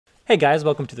Hey guys,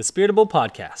 welcome to the Spiritable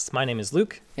podcast. My name is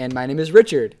Luke. And my name is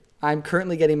Richard. I'm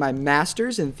currently getting my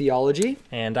master's in theology.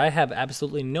 And I have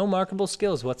absolutely no marketable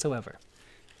skills whatsoever.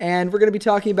 And we're going to be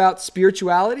talking about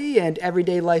spirituality and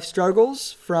everyday life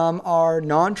struggles from our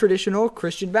non-traditional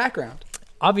Christian background.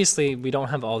 Obviously, we don't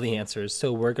have all the answers,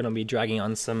 so we're going to be dragging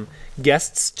on some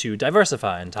guests to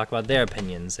diversify and talk about their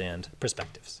opinions and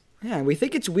perspectives. Yeah, and we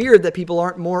think it's weird that people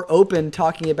aren't more open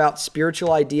talking about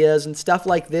spiritual ideas and stuff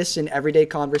like this in everyday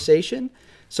conversation.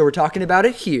 So we're talking about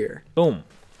it here. Boom.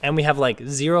 And we have like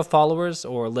 0 followers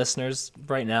or listeners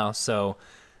right now, so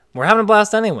we're having a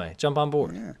blast anyway. Jump on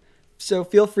board. Yeah. So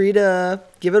feel free to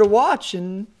give it a watch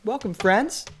and welcome,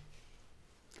 friends.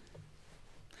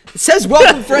 It says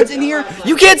welcome, friends, in here.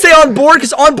 You can't say on board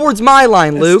because on board's my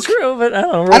line, Luke. It's true, but I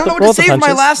don't know. I don't know what to say for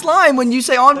my last line when you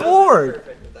say on board.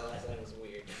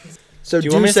 So do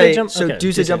say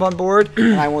jump on board,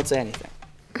 and I won't say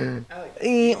anything.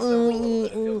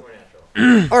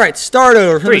 All right, start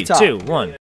over from the top. 3, 2,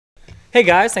 1. Hey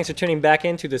guys, thanks for tuning back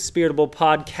into the Spiritable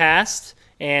podcast.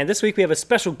 And this week we have a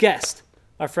special guest,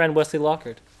 our friend Wesley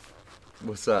Lockard.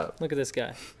 What's up? Look at this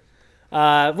guy.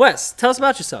 Wes, tell us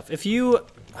about yourself.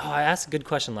 I asked a good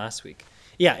question last week.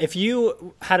 Yeah, if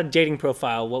you had a dating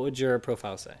profile, what would your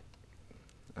profile say?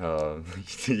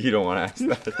 You don't want to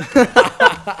ask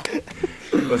that.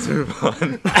 Let's move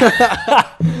on.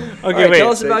 Okay, wait.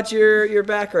 Tell us about your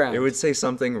background. It would say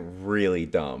something really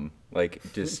dumb. Like,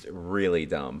 just really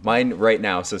dumb. Mine right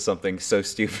now says something so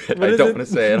stupid. I don't want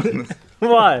to say it.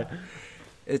 Why?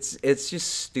 It's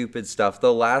just stupid stuff.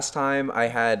 The last time I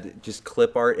had just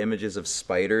clip art images of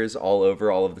spiders all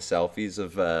over all of the selfies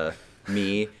of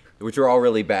me, which were all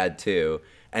really bad too.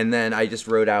 And then I just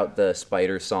wrote out the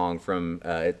spider song from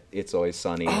It's Always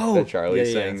Sunny that Charlie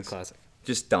sings. Yeah, it's classic.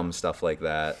 Just dumb stuff like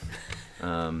that.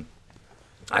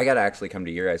 I got to actually come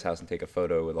to your guys' house and take a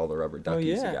photo with all the rubber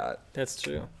duckies you got. That's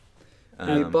true.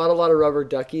 We bought a lot of rubber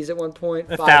duckies at one point.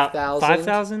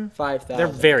 5,000? 5,000. They're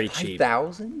very cheap.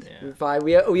 5,000? Yeah.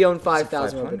 We own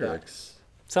 5,000 rubber ducks.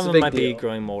 Some of them might be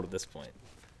growing mold at this point.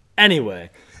 Anyway,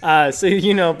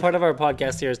 so, part of our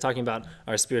podcast here is talking about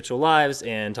our spiritual lives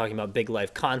and talking about big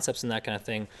life concepts and that kind of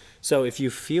thing. So if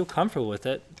you feel comfortable with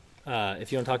it,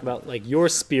 if you want to talk about like your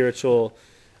spiritual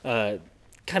kind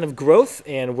of growth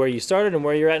and where you started and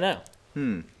where you're at now,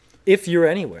 if you're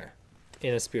anywhere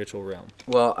in a spiritual realm.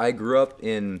 Well, I grew up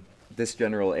in this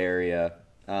general area,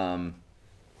 and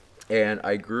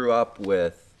I grew up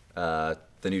with the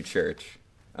new church.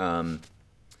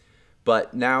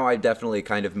 But now I definitely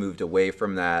kind of moved away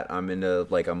from that. I'm into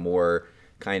like a more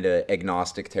kind of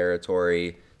agnostic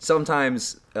territory.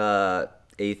 Sometimes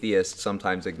atheist,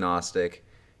 sometimes agnostic.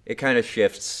 It kind of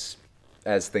shifts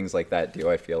as things like that do,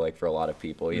 I feel like, for a lot of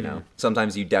people, you know.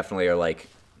 Sometimes you definitely are like,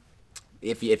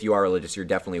 if you are religious, you're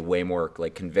definitely way more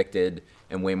like convicted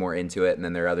and way more into it. And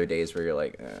then there are other days where you're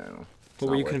like, what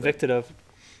were you convicted of?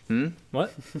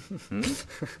 What?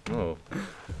 Oh.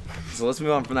 So let's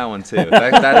move on from that one, too.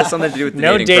 That has something to do with the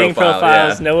dating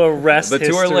profiles, yeah. no arrest history.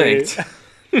 The two are linked.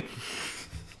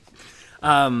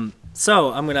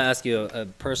 So I'm going to ask you a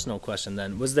personal question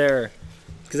then. Was there,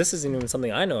 because this isn't even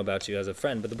something I know about you as a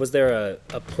friend, but was there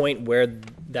a point where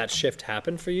that shift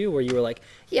happened for you, where you were like,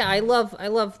 yeah, I love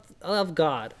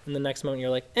God, and the next moment you're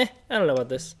like, I don't know about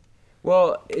this?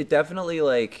 Well, it definitely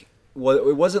it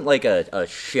wasn't like a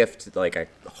shift, like a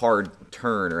hard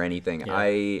turn or anything.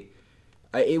 Yeah.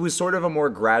 It was sort of a more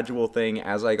gradual thing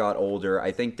as I got older.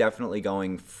 I think definitely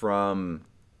going from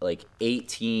like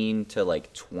 18 to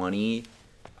like 20,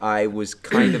 I was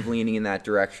kind of leaning in that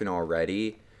direction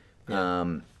already.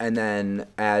 Yeah. And then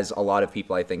as a lot of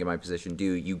people I think in my position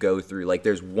do, you go through like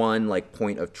there's one like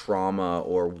point of trauma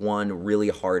or one really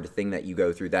hard thing that you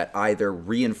go through that either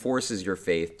reinforces your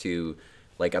faith to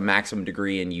like a maximum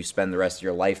degree and you spend the rest of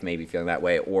your life maybe feeling that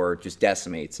way, or just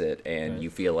decimates it and you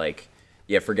feel like,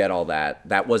 yeah, forget all that.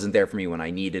 That wasn't there for me when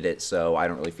I needed it, so I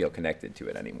don't really feel connected to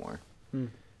it anymore.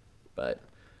 But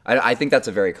I think that's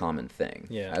a very common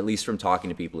thing, at least from talking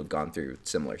to people who've gone through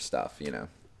similar stuff, you know.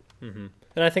 And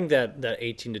I think that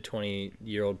 18 to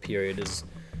 20-year-old period is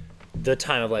the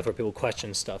time of life where people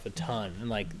question stuff a ton and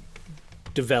like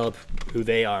develop who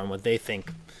they are and what they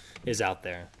think is out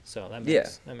there. So that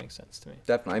makes sense to me.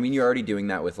 Definitely. I mean, you're already doing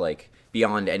that with like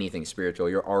beyond anything spiritual.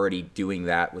 You're already doing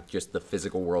that with just the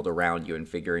physical world around you and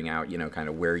figuring out, kind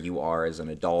of where you are as an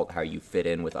adult, how you fit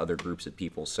in with other groups of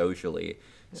people socially.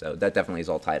 So that definitely is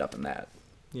all tied up in that.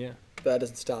 Yeah. That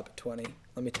doesn't stop at 20,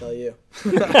 let me tell you.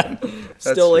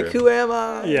 Still like, who am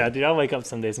I? Yeah, dude, I'll wake up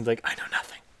some days and be like, I know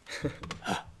nothing.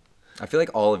 I feel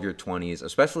like all of your 20s,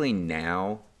 especially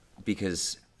now,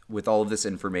 because with all of this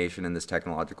information in this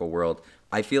technological world,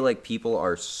 I feel like people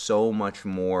are so much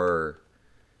more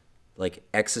like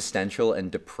existential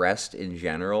and depressed in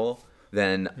general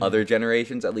than other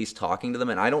generations, at least talking to them.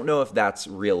 And I don't know if that's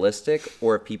realistic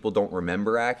or if people don't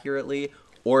remember accurately,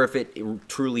 or if it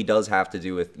truly does have to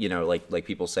do with, you know, like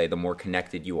people say, the more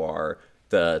connected you are,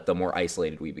 the more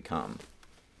isolated we become.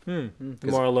 The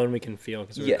more alone we can feel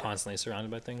because we're constantly surrounded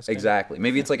by things. Exactly.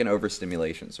 Maybe it's like an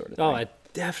overstimulation sort of thing. Oh, I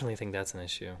definitely think that's an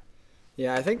issue.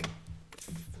 Yeah, I think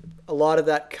a lot of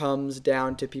that comes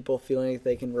down to people feeling like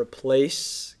they can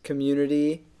replace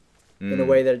community in a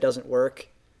way that it doesn't work.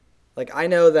 Like, I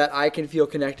know that I can feel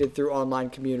connected through online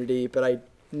community, but I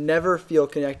never feel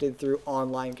connected through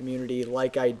online community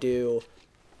like I do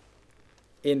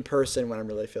in person when I'm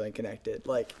really feeling connected.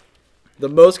 Like, the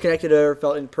most connected I've ever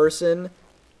felt in person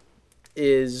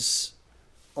is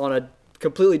on a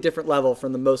completely different level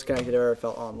from the most connected I've ever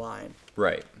felt online.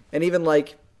 Right. And even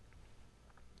like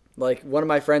one of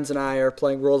my friends and I are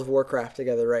playing World of Warcraft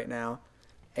together right now.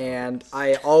 And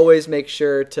I always make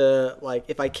sure to, like,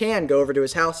 if I can, go over to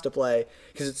his house to play,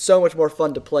 because it's so much more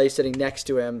fun to play sitting next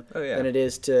to him than it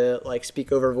is to, like,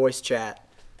 speak over voice chat.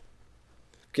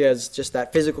 Because just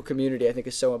that physical community, I think,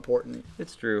 is so important.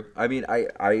 It's true. I mean,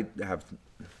 I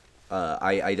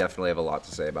definitely have a lot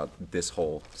to say about this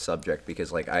whole subject,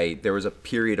 because, like, there was a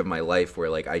period of my life where,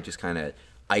 like, I just kind of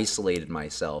isolated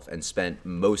myself and spent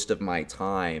most of my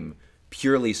time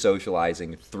purely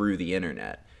socializing through the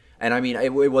internet. And I mean, it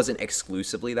wasn't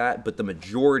exclusively that, but the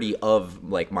majority of,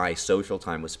 like, my social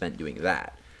time was spent doing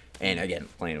that. And again,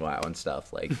 playing WoW and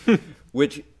stuff, like,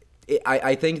 which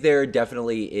I think there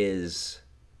definitely is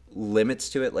limits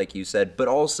to it, like you said, but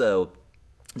also,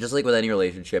 just like with any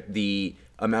relationship, the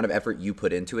amount of effort you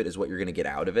put into it is what you're going to get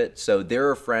out of it. So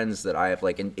there are friends that I have,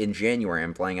 like, in January,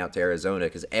 I'm flying out to Arizona,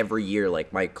 because every year,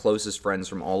 like, my closest friends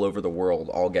from all over the world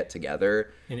all get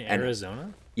together. In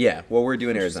Arizona? Yeah, well, we're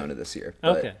doing Arizona this year.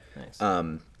 But, okay,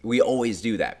 nice. We always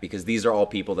do that because these are all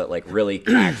people that, like, really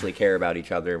actually care about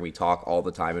each other, and we talk all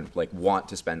the time and, like, want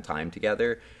to spend time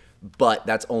together. But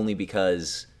that's only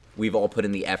because we've all put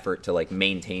in the effort to, like,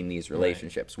 maintain these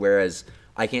relationships. Right. Whereas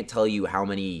I can't tell you how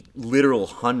many literal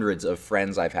hundreds of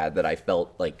friends I've had that I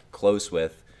felt, like, close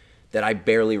with that I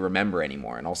barely remember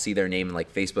anymore. And I'll see their name in,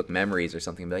 like, Facebook memories or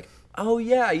something and be like, oh,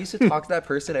 yeah, I used to talk to that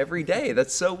person every day.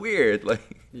 That's so weird. Like,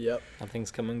 yep. How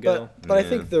things come and go. But I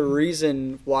think the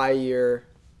reason why you're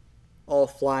all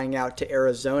flying out to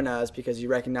Arizona is because you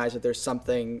recognize that there's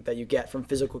something that you get from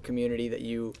physical community that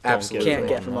you can't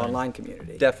get from online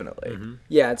community. Definitely. Mm-hmm.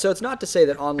 Yeah, and so it's not to say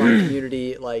that online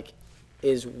community, like,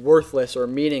 is worthless or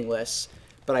meaningless,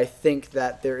 but I think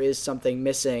that there is something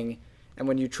missing, and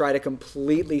when you try to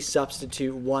completely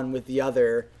substitute one with the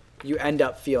other, you end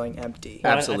up feeling empty.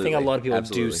 Absolutely. I think a lot of people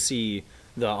do see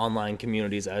the online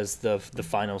communities as the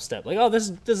final step. Like, oh,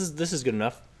 this is good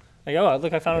enough. Like, oh,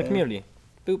 look, I found a community.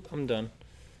 Boop, I'm done.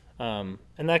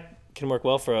 And that can work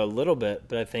well for a little bit,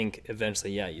 but I think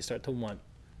eventually, you start to want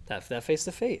that face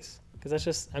to face, because that's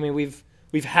just, I mean, we've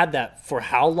had that for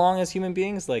how long as human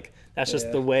beings? Like, that's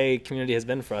just the way community has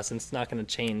been for us, and it's not going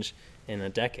to change in a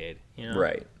decade. You know?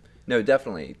 Right. No,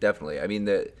 definitely. I mean,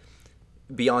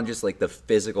 beyond just, like, the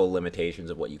physical limitations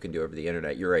of what you can do over the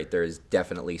internet, you're right, there is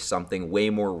definitely something way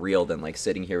more real than, like,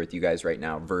 sitting here with you guys right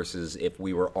now versus if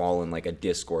we were all in, like, a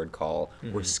Discord call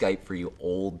or Skype for you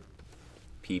old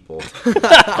people.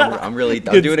 I'm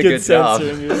doing a good job.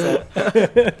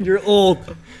 You're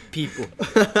old people.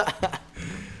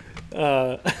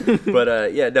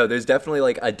 There's definitely,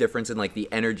 like, a difference in, like, the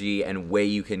energy and way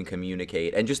you can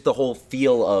communicate and just the whole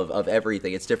feel of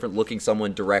everything. It's different looking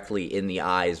someone directly in the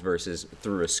eyes versus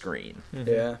through a screen. Mm-hmm.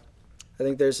 Yeah. I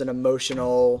think there's an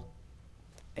emotional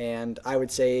and, I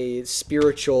would say,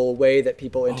 spiritual way that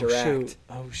people interact.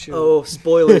 Oh, shoot. Oh,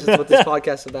 spoilers. That's what this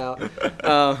podcast's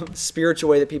about. Spiritual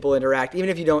way that people interact. Even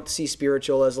if you don't see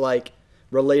spiritual as, like,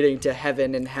 relating to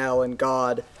heaven and hell and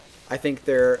God, I think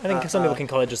some people can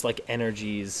call it just, like,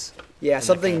 energies. Yeah,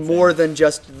 something kind of more than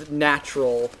just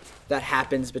natural that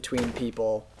happens between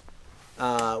people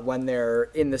when they're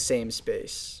in the same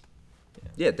space.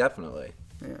 Yeah, definitely.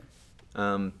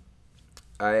 Yeah.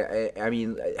 I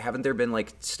mean, haven't there been,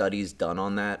 like, studies done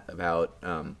on that about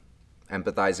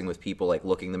empathizing with people, like,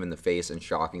 looking them in the face and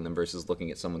shocking them versus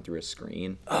looking at someone through a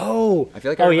screen? Oh, I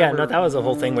feel like that was a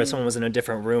whole thing where someone was in a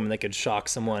different room and they could shock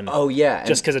someone. Oh yeah,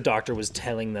 just because a doctor was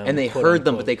telling them, and they heard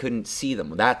them, but they couldn't see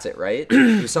them. That's it, right?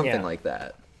 It was something like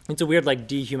that. It's a weird, like,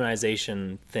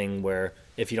 dehumanization thing where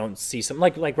if you don't see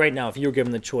something, like right now, if you were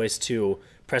given the choice to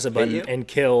press a button and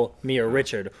kill me or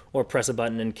Richard, or press a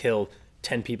button and kill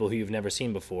 10 people who you've never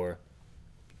seen before,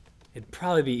 it'd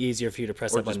probably be easier for you to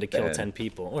press Or that button to just kill Ben. 10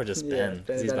 people, or just Yeah, Ben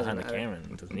because he's that behind the doesn't camera.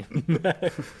 It doesn't even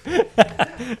matter.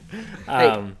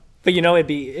 But you know,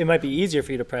 it might be easier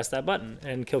for you to press that button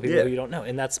and kill people Yeah. who you don't know,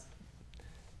 and that's,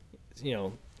 you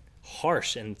know,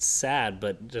 harsh and sad,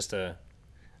 but just a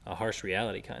harsh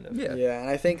reality kind of. Yeah. Yeah, and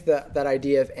I think that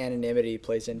idea of anonymity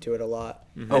plays into it a lot.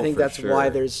 Mm-hmm. I Oh, think for that's sure. why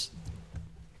there's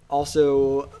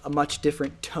also a much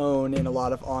different tone in a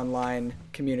lot of online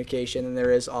communication than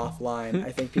there is offline.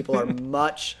 I think people are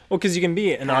much Well, because you can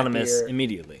be anonymous Happier.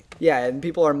 immediately. and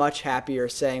people are much happier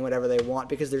saying whatever they want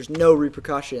because there's no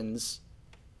repercussions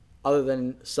other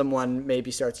than someone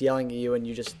maybe starts yelling at you and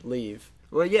you just leave.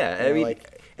 Well, yeah. You I know, mean,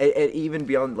 like- and even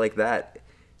beyond like that,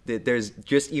 there's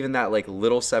just even that like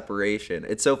little separation.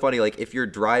 It's so funny. Like if you're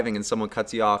driving and someone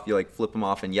cuts you off, you like flip them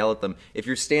off and yell at them. If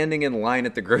you're standing in line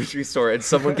at the grocery store and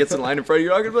someone gets in line in front of you,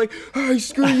 you're not gonna be like, "Hey,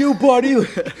 screw you, buddy!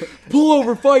 Pull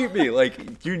over, fight me!"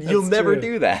 Like you'll never true.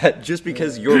 do that just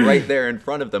because you're right there in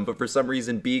front of them. But for some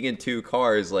reason, being in two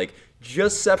cars like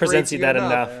just separates Presents you that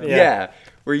enough, yeah. Yeah.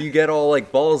 Where you get all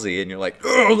like ballsy and you're like,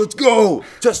 "Oh, let's go!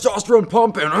 Testosterone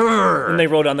pumping!" And they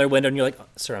roll down their window and you're like, oh,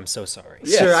 "Sir, I'm so sorry."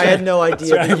 Yeah. Sir, I had no idea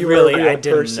Sir, that I you really- were a real I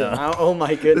didn't person. know. Oh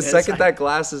my The goodness. second that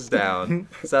glass is down,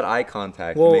 it's that eye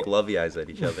contact. Well- You make lovey eyes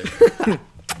at each other.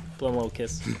 Blow 'em a little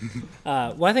kiss.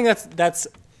 Well, I think that's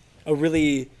a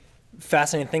really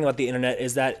fascinating thing about the internet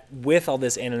is that with all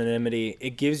this anonymity,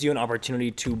 it gives you an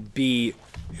opportunity to be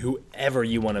whoever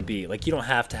you want to be. Like you don't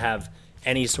have to have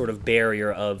any sort of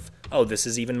barrier of, oh, this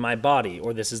is even my body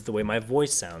or this is the way my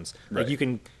voice sounds. Like Right. you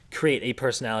can create a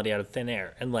personality out of thin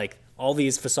air, and like all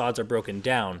these facades are broken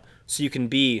down, so you can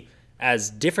be as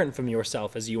different from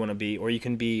yourself as you want to be, or you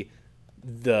can be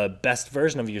the best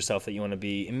version of yourself that you want to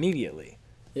be immediately.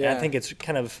 And I Yeah. think it's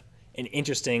kind of an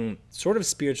interesting sort of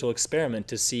spiritual experiment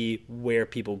to see where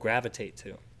people gravitate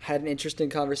to. Had an interesting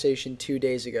conversation 2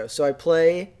 days ago. So I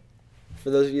play, for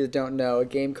those of you that don't know, a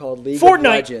game called League Fortnite! of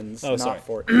Legends. Oh, sorry. Not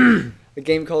Fortnite. A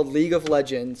game called League of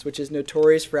Legends, which is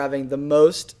notorious for having the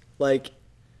most like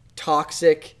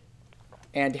toxic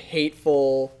and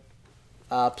hateful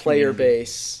player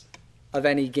base of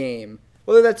any game.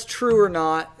 Whether that's true or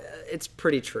not, it's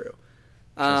pretty true.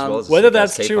 As well as Whether sick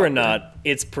that's ass true or K-pop band. not,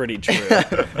 it's pretty true.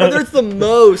 Whether it's the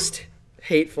most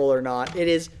hateful or not, it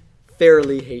is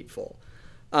fairly hateful.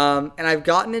 And I've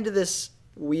gotten into this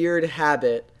weird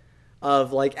habit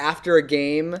of like after a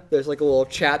game, there's like a little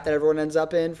chat that everyone ends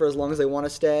up in for as long as they want to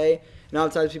stay. And a lot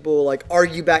of times people will like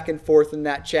argue back and forth in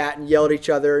that chat and yell at each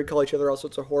other and call each other all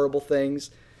sorts of horrible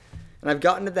things. And I've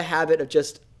gotten into the habit of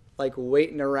just like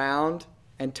waiting around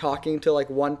and talking to like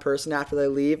one person after they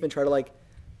leave and try to like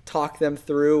talk them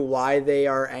through why they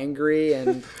are angry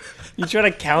and You try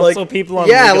to counsel people on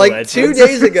League of like Legends. 2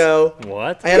 days ago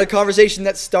What? I had a conversation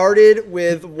that started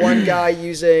with one guy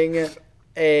using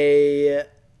a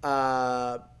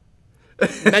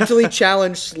mentally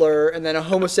challenged slur and then a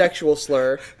homosexual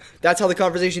slur. That's how the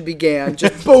conversation began.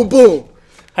 Just boom, boom.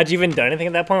 Had you even done anything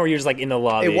at that point, or were you just like in the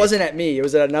lobby? It wasn't at me. It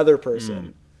was at another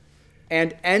person.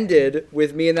 And ended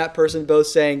with me and that person both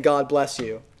saying, "God bless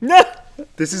you."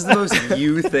 This is the most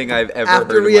you thing I've ever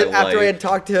After heard in my I life. had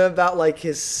talked to him about like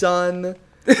his son,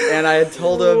 and I had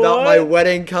told him about my What?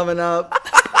 wedding coming up,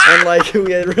 and like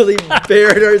we had really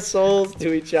bared our souls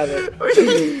to each other.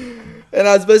 And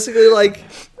I was basically like,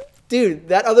 dude,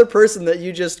 that other person that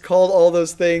you just called all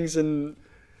those things and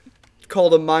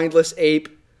called a mindless ape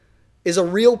is a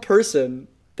real person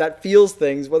that feels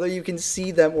things, whether you can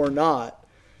see them or not.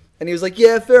 And he was like,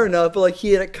 yeah, fair enough, but like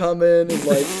he had it coming, and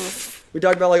like we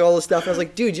talked about like all this stuff, and I was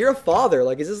like, dude, you're a father.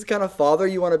 Like, is this the kind of father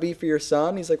you want to be for your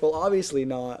son? He's like, well, obviously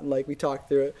not. And like we talked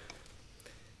through it.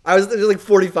 It was like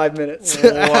 45 minutes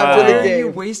after Wow. the Why are you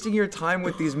game. wasting your time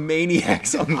with these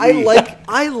maniacs on I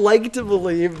League? like to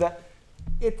believe that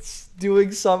it's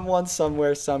doing someone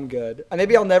somewhere some good. And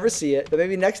maybe I'll never see it, but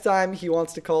maybe next time he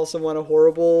wants to call someone a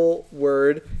horrible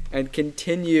word and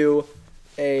continue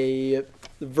a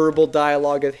verbal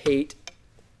dialogue of hate,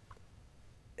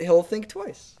 he'll think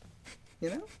twice. You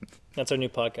know? That's our new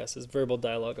podcast, is Verbal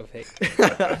Dialogue of Hate.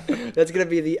 That's going to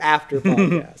be the after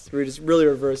podcast. We just really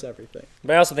reverse everything.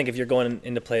 But I also think if you're going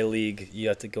in to play League, you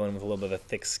have to go in with a little bit of a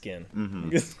thick skin.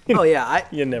 Oh, yeah.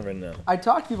 You never know. I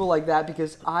talk to people like that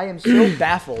because I am so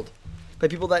baffled by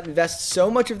people that invest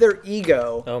so much of their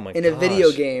ego Oh my in a video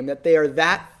gosh. game that they are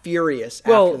that furious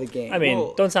Well, after the game. I mean,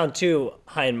 Well- don't sound too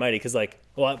high and mighty, because like,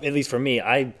 well, at least for me,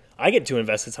 I get too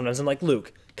invested sometimes. I'm like,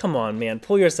 Luke, come on, man,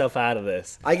 pull yourself out of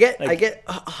this. I get like-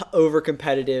 over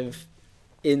competitive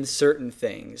in certain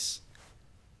things,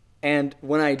 and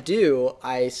when I do,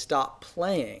 I stop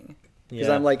playing because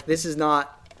Yeah. I'm like, this is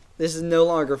no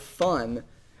longer fun,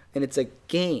 and it's a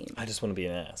game. I just want to be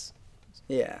an ass.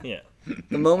 Yeah. Yeah.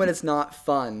 The moment it's not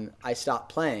fun, I stop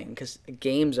playing because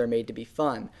games are made to be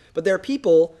fun. But there are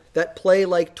people that play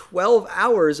like 12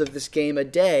 hours of this game a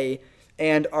day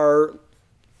and are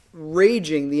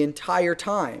raging the entire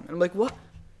time. And I'm like, what?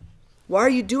 Why are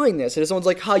you doing this? And someone's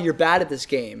like, "Huh, you're bad at this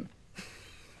game."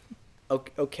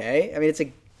 Okay. I mean, it's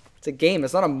a game.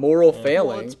 It's not a moral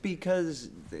failing. Well, it's because,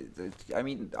 I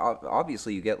mean,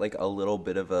 obviously you get like a little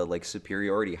bit of a like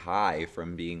superiority high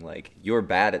from being like, you're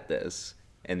bad at this.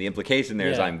 And the implication there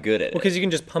is I'm good at it. Because you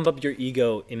can just pump up your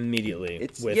ego immediately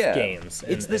with games.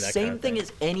 It's the same thing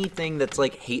as anything that's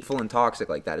like hateful and toxic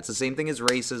like that. It's the same thing as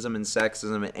racism and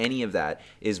sexism and any of that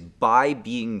is by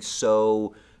being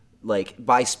so, like,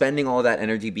 by spending all that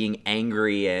energy being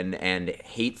angry and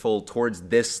hateful towards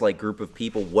this like group of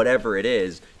people, whatever it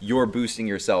is, you're boosting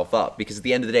yourself up. Because at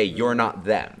the end of the day, you're not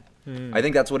them. I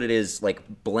think that's what it is, like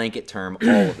blanket term, all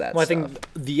of that Well, stuff. I think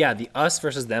the us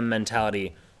versus them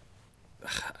mentality,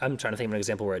 I'm trying to think of an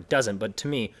example where it doesn't, but to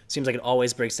me, it seems like it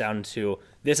always breaks down to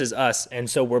this is us, and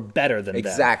so we're better than them.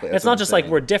 Exactly. It's not just like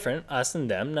we're different, us and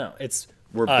them. No, it's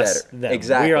we're us, better. them.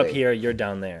 Exactly. We're up here, you're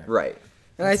down there. Right.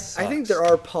 And I think there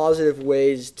are positive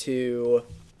ways to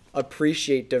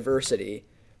appreciate diversity,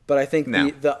 but I think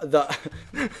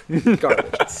the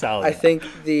garbage. Solid. I think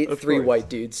the three course. white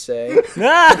dudes say.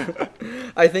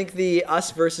 I think the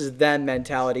us versus them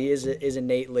mentality is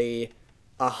innately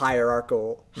a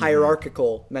hierarchical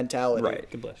mentality. Right.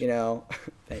 Good bless You know,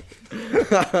 thank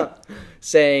you.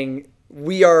 Saying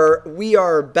we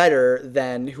are better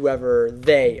than whoever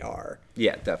they are.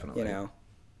 Yeah, definitely. You know.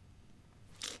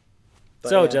 But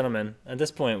So, yeah. gentlemen, at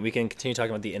this point, we can continue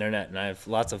talking about the internet, and I have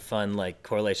lots of fun like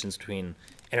correlations between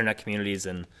internet communities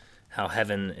and how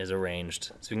heaven is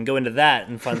arranged. So we can go into that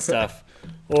and fun stuff,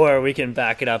 or we can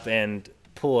back it up and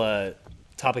pull a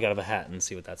topic out of a hat and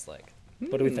see what that's like.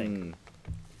 What do we think?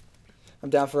 I'm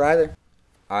down for either.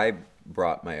 I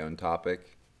brought my own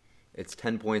topic. It's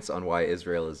 10 points on why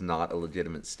Israel is not a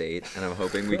legitimate state, and I'm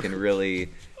hoping we can really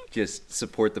just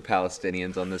support the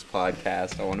Palestinians on this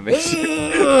podcast. I want to make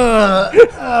sure.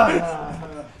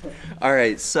 All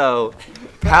right, so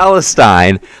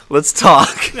Palestine, let's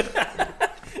talk.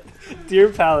 Dear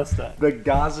Palestine. The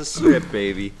Gaza Strip,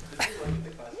 baby.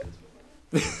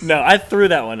 No, I threw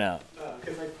that one out.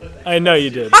 I know you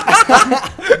did.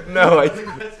 No,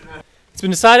 It's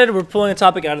been decided we're pulling a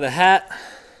topic out of the hat.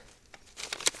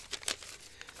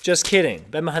 Just kidding.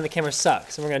 Ben behind the camera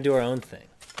sucks, and we're going to do our own thing.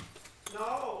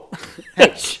 No.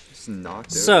 just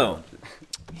knocked it. So,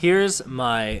 here's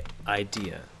my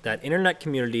idea that internet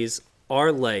communities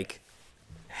are like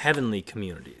heavenly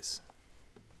communities.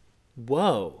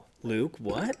 Whoa, Luke,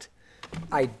 what?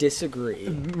 I disagree.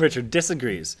 Richard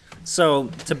disagrees. So,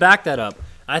 to back that up,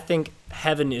 I think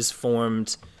heaven is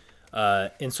formed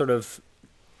in sort of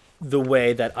the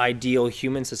way that ideal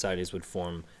human societies would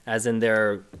form, as in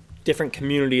there are different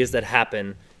communities that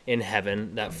happen in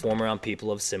heaven that form around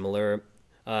people of similar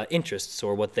interests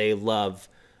or what they love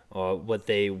or what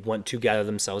they want to gather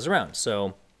themselves around.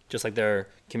 So just like there are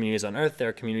communities on earth, there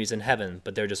are communities in heaven,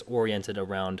 but they're just oriented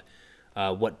around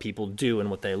what people do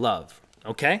and what they love.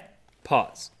 Okay?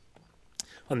 Pause.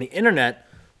 On the internet,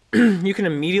 you can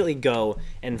immediately go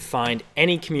and find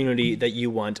any community that you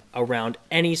want around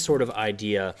any sort of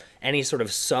idea, any sort of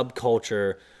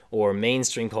subculture or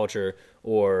mainstream culture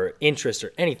or interest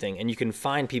or anything, and you can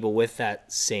find people with that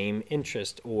same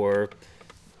interest or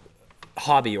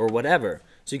hobby or whatever.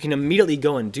 So you can immediately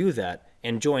go and do that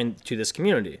and join to this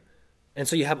community. And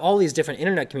so you have all these different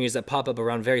internet communities that pop up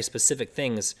around very specific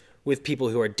things with people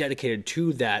who are dedicated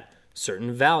to that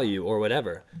certain value or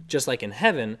whatever. Just like in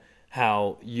heaven,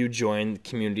 how you join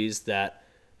communities that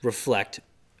reflect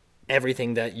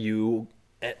everything that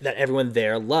everyone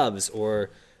there loves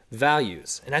or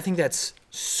values. And I think that's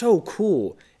so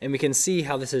cool. And we can see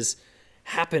how this has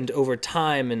happened over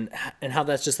time and how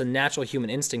that's just a natural human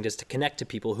instinct is to connect to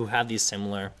people who have these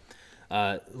similar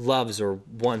loves or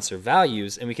wants or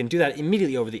values. And we can do that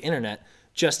immediately over the internet,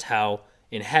 just how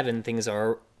in heaven things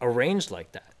are arranged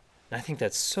like that. And I think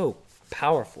that's so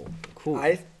powerful. Cool.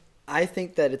 I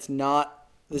think that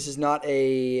this is not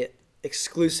a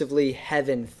exclusively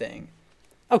heaven thing.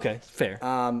 Okay, fair.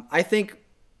 I think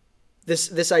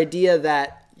this idea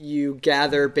that you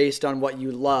gather based on what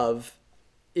you love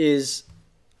is,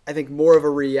 I think, more of a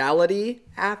reality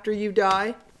after you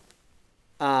die.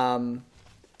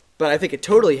 But I think it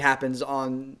totally happens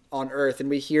on Earth, and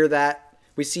we see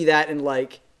that in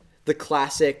like the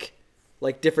classic,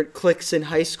 like different cliques in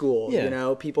high school. Yeah. You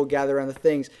know, people gather around the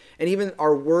things, and even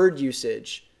our word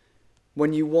usage.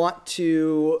 When you want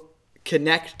to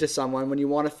connect to someone, when you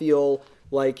want to feel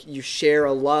like you share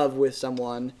a love with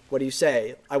someone, what do you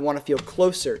say? I want to feel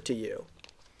closer to you.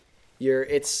 You're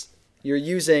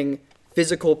using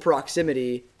physical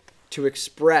proximity to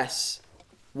express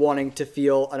wanting to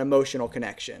feel an emotional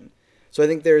connection. So I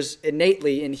think there's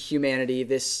innately in humanity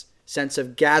this sense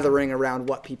of gathering around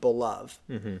what people love.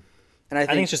 Mm-hmm. And I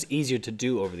think it's just easier to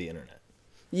do over the internet.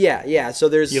 Yeah. So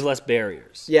You have less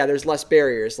barriers. Yeah, there's less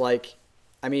barriers. Like,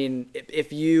 I mean,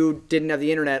 if you didn't have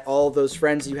the internet, all those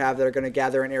friends you have that are going to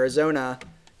gather in Arizona,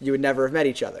 you would never have met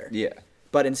each other. Yeah.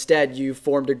 But instead, you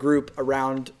formed a group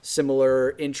around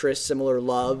similar interests, similar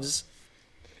loves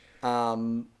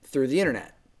through the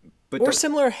internet. Or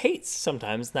similar hates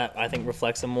sometimes that I think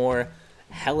reflects a more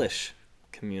hellish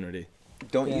community.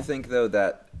 Don't you think, though,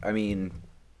 that, I mean,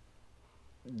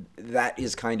 that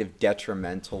is kind of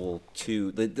detrimental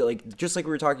to, like, just like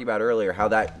we were talking about earlier, how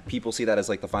that people see that as,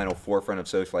 like, the final forefront of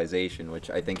socialization, which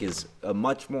I think is a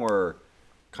much more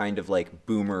kind of, like,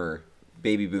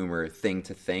 baby boomer thing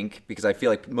to think, because I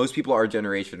feel like most people our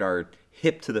generation are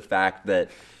hip to the fact that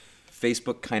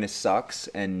Facebook kind of sucks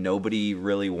and nobody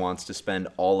really wants to spend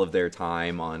all of their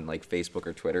time on like Facebook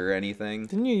or Twitter or anything.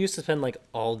 Didn't you used to spend like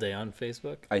all day on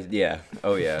Facebook? Yeah.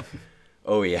 Oh yeah.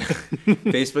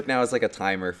 Facebook now is like a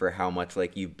timer for how much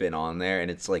like you've been on there,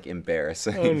 and it's like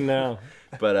embarrassing. Oh no.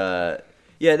 But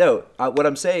what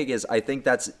I'm saying is I think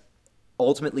that's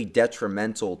ultimately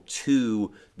detrimental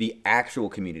to the actual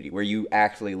community where you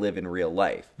actually live in real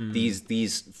life. Mm-hmm.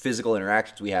 These physical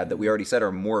interactions we had that we already said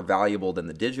are more valuable than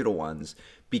the digital ones,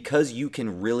 because you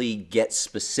can really get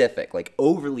specific, like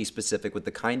overly specific with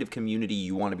the kind of community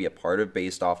you want to be a part of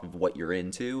based off of what you're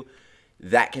into.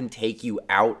 That can take you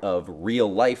out of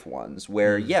real life ones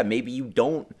where, maybe you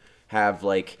don't have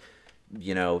like,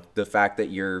 you know, the fact that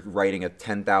you're writing a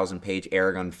 10,000 page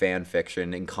Aragon fan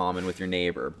fiction in common with your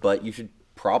neighbor, but you should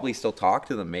probably still talk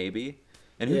to them maybe.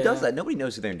 And who does that? Nobody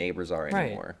knows who their neighbors are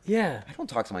anymore. Right. Yeah. I don't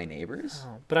talk to my neighbors.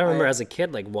 Oh, but I remember as a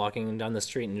kid, like walking down the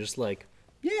street and just like,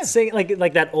 yeah, saying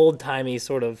like that old timey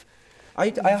sort of.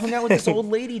 I hung out with this old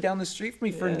lady down the street from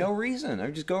me for no reason. I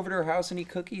would just go over to her house and eat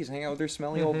cookies, hang out with her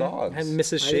smelly old dogs. And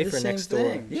Mrs. Schaefer next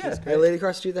door. Yeah, I had a lady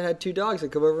across the street that had 2 dogs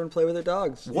that come over and play with their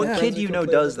dogs. What kid do you know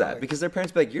does that? Because their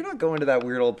parents be like, "You're not going to that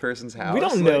weird old person's house." We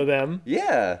don't know them.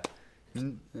 Yeah.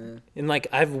 And like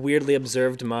I've weirdly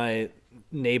observed my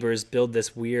neighbors build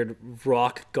this weird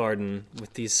rock garden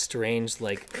with these strange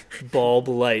like bulb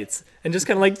lights, and just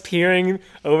kind of like peering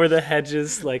over the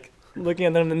hedges, like looking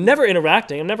at them and never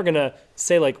interacting. I'm never gonna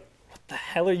say like, what the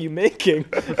hell are you making?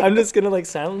 I'm just gonna like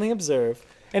silently observe.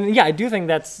 And yeah, I do think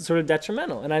that's sort of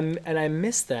detrimental, and I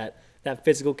miss that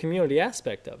physical community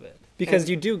aspect of it, because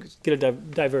you do get a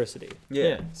diversity.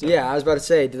 Yeah, I was about to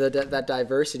say that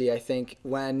diversity. I think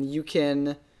when you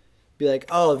can be like,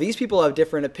 oh, these people have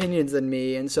different opinions than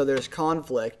me, and so there's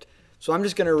conflict. So I'm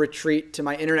just going to retreat to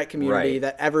my internet community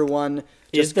that everyone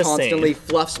just constantly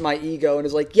fluffs my ego and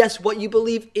is like, yes, what you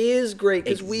believe is great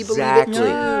because we believe it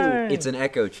too. It's an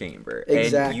echo chamber.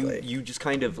 Exactly. And you just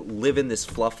kind of live in this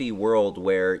fluffy world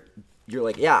where you're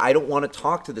like, yeah, I don't want to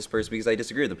talk to this person because I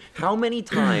disagree with them. How many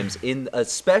times,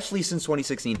 especially since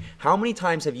 2016, how many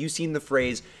times have you seen the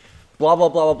phrase, blah, blah,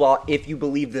 blah, blah, blah, if you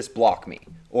believe this, block me?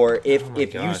 Or if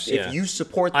you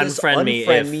support this,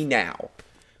 unfriend me now.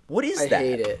 What is that? I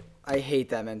hate it. I hate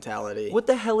that mentality. What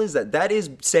the hell is that? That is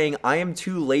saying I am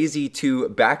too lazy to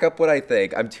back up what I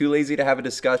think. I'm too lazy to have a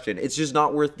discussion. It's just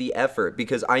not worth the effort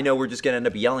because I know we're just going to end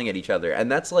up yelling at each other.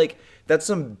 And that's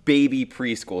some baby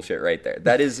preschool shit right there.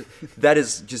 That is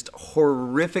just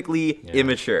horrifically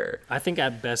immature. I think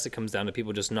at best it comes down to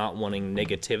people just not wanting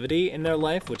negativity in their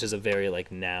life, which is a very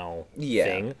like now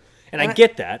thing. And I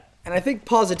get that. And I think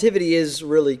positivity is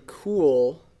really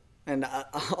cool. And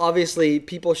obviously,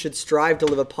 people should strive to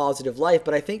live a positive life.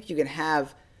 But I think you can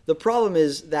have... The problem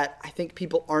is that I think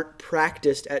people aren't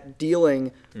practiced at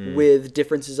dealing with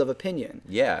differences of opinion.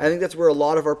 Yeah. I think that's where a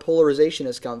lot of our polarization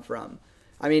has come from.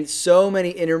 I mean, so many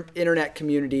internet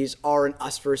communities are an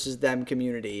us versus them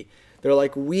community. They're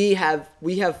like, we have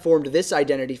formed this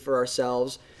identity for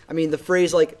ourselves. I mean, the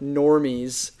phrase like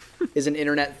normies is an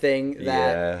internet thing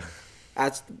that...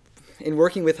 In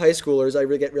working with high schoolers,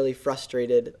 I get really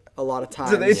frustrated a lot of times.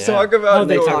 Do they talk about?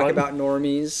 They talk about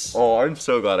normies. Oh, I'm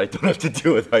so glad I don't have to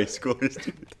deal with high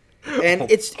schoolers. And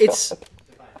it's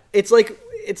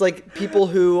like people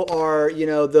who are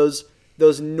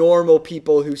those normal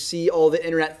people who see all the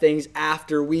internet things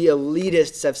after we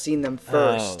elitists have seen them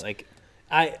first. Oh, like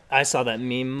I saw that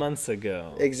meme months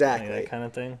ago. Exactly, like that kind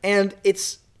of thing. And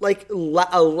it's like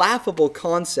a laughable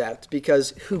concept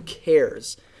because who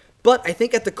cares? But I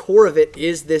think at the core of it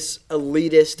is this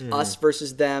elitist us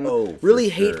versus them, really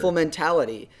hateful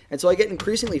mentality. And so I get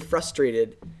increasingly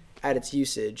frustrated at its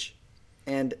usage.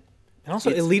 And also,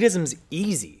 elitism's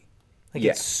easy. Like,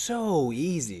 it's so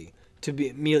easy to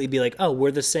immediately be like, oh,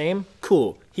 we're the same?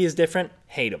 Cool. He is different?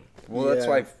 Hate him. Well, that's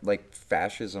why, like,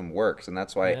 fascism works. And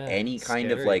that's why any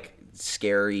kind of, like,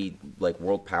 scary, like,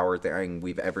 world power thing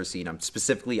we've ever seen. I'm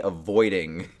specifically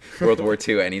avoiding World War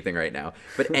II, anything right now.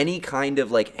 But any kind of,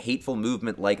 like, hateful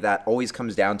movement like that always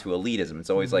comes down to elitism. It's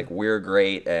always like, we're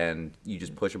great, and you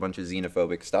just push a bunch of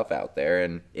xenophobic stuff out there,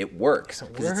 and it works.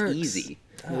 Because it's easy.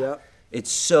 Yep. It's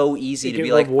so easy to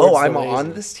be like, oh, I'm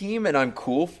on this team, and I'm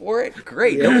cool for it?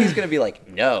 Great. Nobody's going to be like,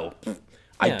 no,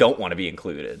 I don't want to be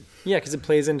included. Yeah, because it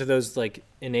plays into those, like,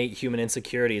 innate human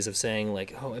insecurities of saying,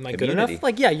 like, oh, am I good enough?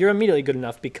 Like, yeah, you're immediately good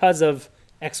enough because of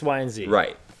X, Y, and Z.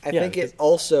 Right. I think it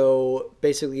also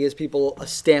basically gives people a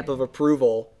stamp of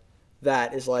approval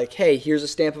that is like, hey, here's a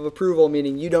stamp of approval,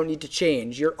 meaning you don't need to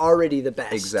change. You're already the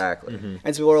best. Exactly.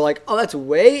 And so people are like, oh, that's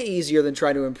way easier than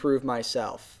trying to improve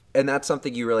myself. And that's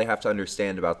something you really have to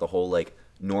understand about the whole, like,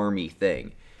 normie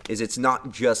thing. Is it's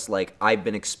not just like I've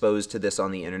been exposed to this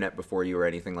on the internet before you or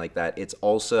anything like that. It's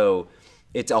also,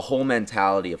 it's a whole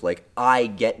mentality of like, I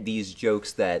get these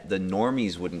jokes that the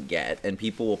normies wouldn't get, and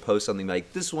people will post something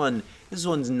like, this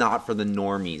one's not for the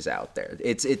normies out there.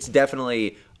 It's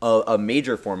definitely a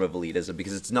major form of elitism,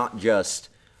 because it's not just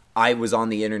I was on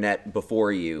the internet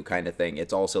before you kind of thing.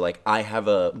 It's also like I have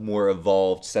a more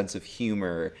evolved sense of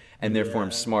humor, and therefore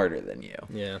I'm smarter than you.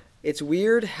 Yeah. It's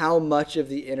weird how much of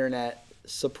the internet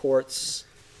supports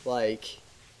like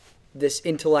this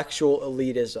intellectual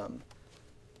elitism.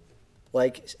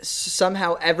 Like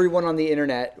somehow everyone on the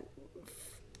internet,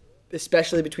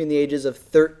 especially between the ages of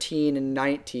 13 and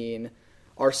 19,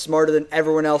 are smarter than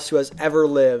everyone else who has ever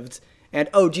lived. And,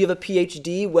 oh, do you have a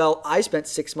PhD? Well, I spent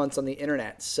 6 months on the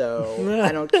internet, so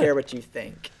I don't care what you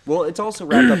think. Well, it's also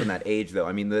wrapped up in that age, though.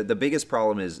 I mean, the biggest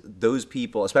problem is those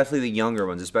people, especially the younger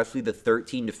ones, especially the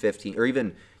 13 to 15, or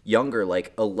even younger,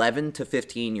 like 11 to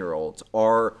 15-year-olds,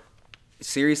 are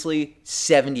seriously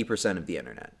 70% of the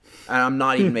internet. And I'm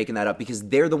not even making that up, because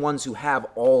they're the ones who have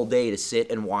all day to sit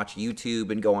and watch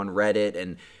YouTube and go on Reddit.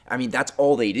 And, I mean, that's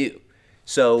all they do.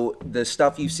 So the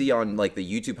stuff you see on like the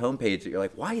YouTube homepage, you're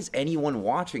like, why is anyone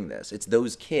watching this? It's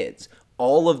those kids.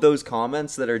 All of those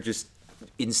comments that are just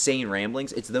insane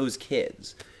ramblings, it's those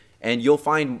kids. And you'll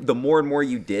find the more and more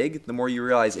you dig, the more you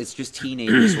realize it's just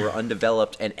teenagers who are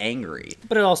undeveloped and angry.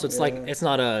 But it also, it's like, it's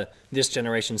not a this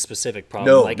generation specific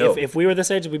problem. No, like no. If we were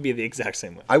this age, we'd be the exact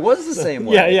same way. I was the same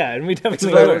way. Yeah, and we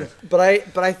definitely were. But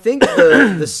I think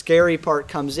the scary part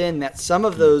comes in that some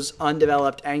of those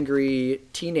undeveloped, angry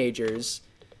teenagers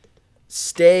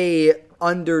stay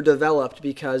underdeveloped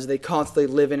because they constantly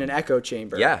live in an echo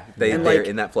chamber. Yeah, they're like,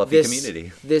 in that fluffy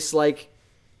community. This like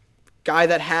guy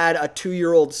that had a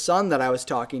 2-year-old son that I was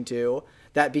talking to,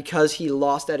 that because he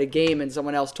lost at a game and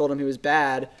someone else told him he was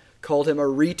bad, called him a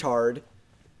retard.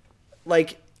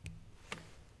 Like,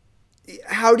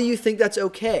 how do you think that's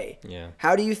okay? Yeah.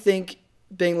 How do you think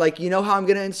being like, you know how I'm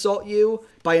going to insult you?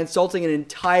 By insulting an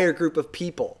entire group of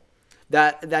people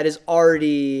that is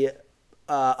already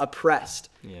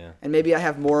oppressed. Yeah. And maybe I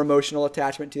have more emotional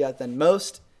attachment to that than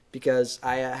most, because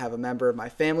I have a member of my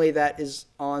family that is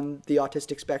on the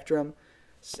autistic spectrum,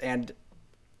 and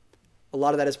a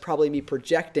lot of that is probably me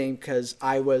projecting because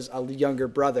I was a younger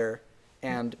brother,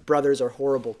 and brothers are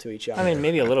horrible to each other. I mean,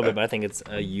 maybe a little bit, but I think it's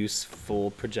a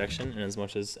useful projection in as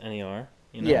much as any are.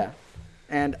 You know? Yeah.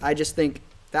 And I just think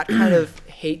that kind of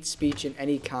hate speech in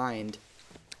any kind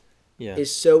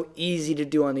is so easy to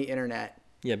do on the internet.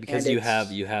 Yeah, because you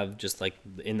have just like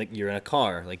you're in a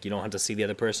car, like you don't have to see the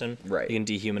other person. Right. You can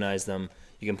dehumanize them.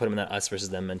 You can put them in that us versus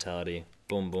them mentality.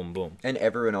 Boom, boom, boom. And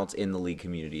everyone else in the league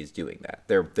community is doing that.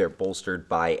 They're bolstered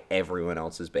by everyone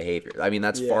else's behavior. I mean,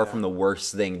 that's far from the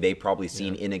worst thing they've probably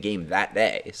seen in a game that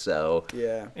day. So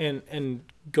yeah. And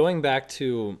going back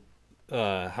to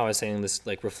how I was saying this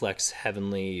like reflects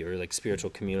heavenly or like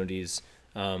spiritual communities.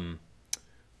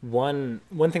 One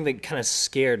thing that kind of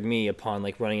scared me upon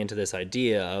like running into this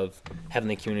idea of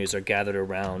heavenly communities are gathered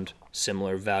around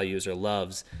similar values or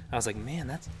loves, I was like, man,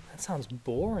 that sounds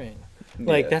boring.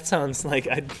 Like that sounds like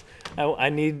I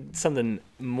need something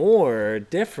more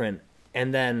different.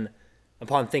 And then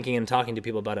upon thinking and talking to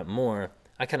people about it more,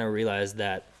 I kind of realized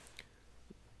that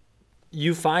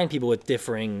you find people with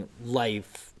differing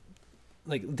lives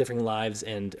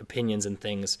and opinions and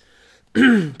things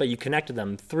but you connected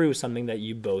them through something that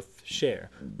you both share.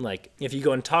 Like if you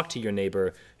go and talk to your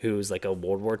neighbor who's like a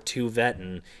World War II vet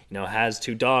and has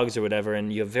 2 dogs or whatever,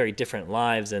 and you have very different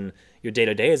lives and your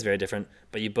day-to-day is very different,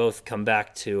 but you both come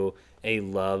back to a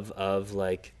love of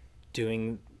like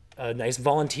doing a nice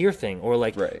volunteer thing or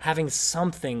like having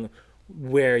something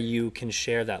where you can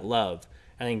share that love.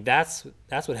 I think that's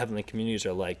what heavenly communities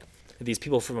are like. These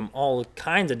people from all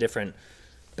kinds of different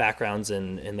backgrounds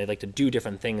and they like to do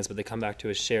different things, but they come back to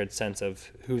a shared sense of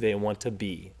who they want to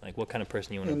be, like what kind of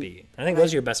person you want to be. I think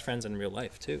those are your best friends in real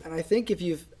life too. And I think I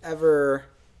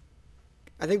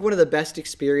think one of the best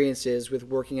experiences with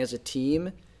working as a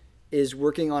team is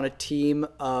working on a team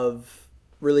of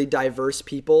really diverse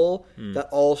people that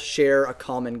all share a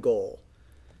common goal.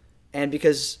 And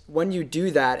because when you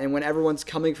do that and when everyone's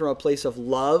coming from a place of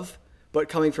love but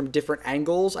coming from different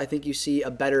angles, I think you see a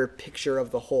better picture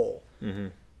of the whole. Mm-hmm.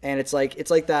 And it's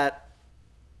like that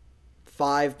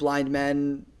 5 blind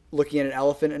men looking at an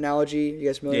elephant analogy. You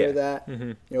guys familiar with that?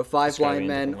 Mm-hmm. 5 blind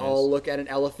men all look at an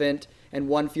elephant, and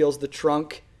one feels the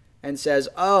trunk and says,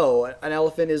 "Oh, an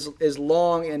elephant is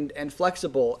long and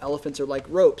flexible. Elephants are like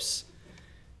ropes."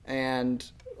 And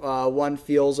one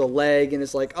feels a leg and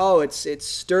is like, "Oh, it's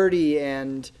sturdy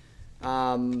and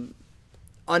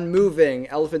unmoving.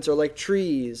 Elephants are like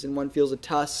trees." And one feels a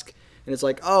tusk and it's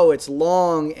like, "Oh, it's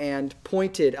long and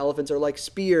pointed. Elephants are like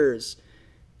spears."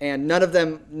 And none of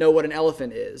them know what an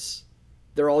elephant is.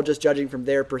 They're all just judging from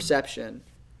their perception.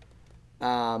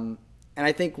 And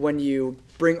I think when you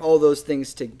bring all those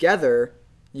things together,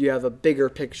 you have a bigger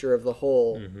picture of the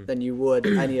whole than you would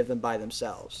any of them by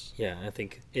themselves. Yeah, I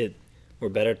think we're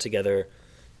better together.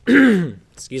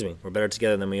 Excuse me. We're better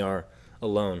together than we are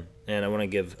alone. And I want to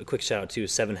give a quick shout out to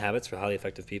 7 Habits for Highly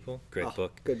Effective People. Great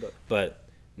book. Good book. But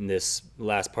this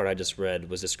last part I just read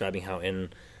was describing how in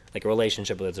like a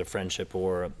relationship, whether it's a friendship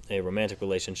or a romantic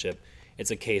relationship,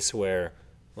 it's a case where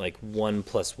like 1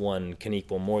 + 1 can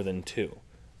equal more than 2.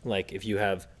 Like if you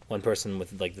have one person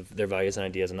with like their values and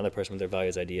ideas, another person with their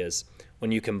values and ideas,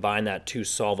 when you combine that to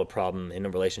solve a problem in a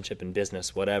relationship, in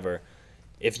business, whatever,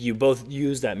 if you both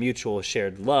use that mutual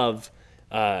shared love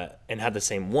and have the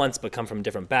same wants but come from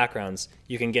different backgrounds,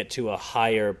 you can get to a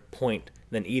higher point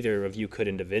than either of you could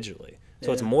individually.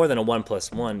 So it's more than a 1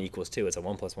 + 1 = 2. It's a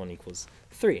 1 + 1 =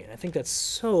 3. And I think that's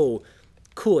so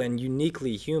cool and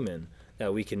uniquely human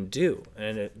that we can do.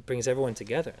 And it brings everyone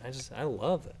together. I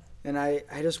love it. And I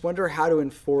just wonder how to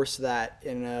enforce that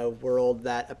in a world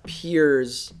that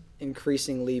appears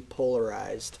increasingly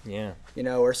polarized. Yeah.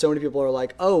 Where so many people are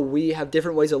like, "Oh, we have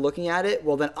different ways of looking at it.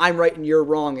 Well, then I'm right and you're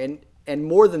wrong. And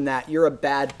more than that, you're a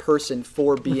bad person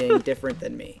for being different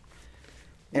than me."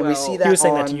 And we see that. He was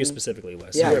saying that to you specifically,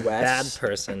 Wes. Yeah, you're a Wes. bad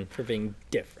person for being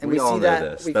different. And we all see know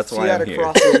that. this. We That's see why that I'm here.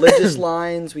 across religious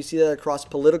lines. We see that across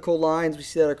political lines. We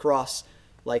see that across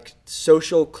like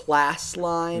social class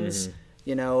lines.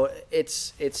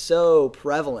 It's so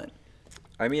prevalent.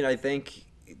 I mean, I think,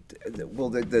 well,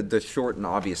 the short and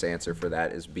obvious answer for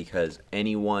that is because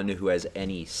anyone who has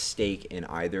any stake in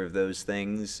either of those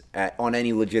things on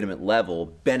any legitimate level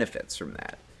benefits from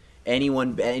that.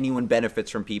 Anyone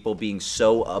benefits from people being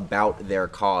so about their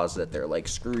cause that they're like,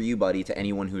 "Screw you, buddy," to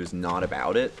anyone who is not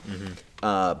about it.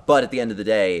 But at the end of the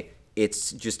day,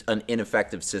 it's just an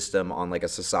ineffective system on like a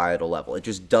societal level. It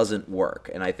just doesn't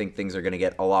work. And I think things are going to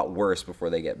get a lot worse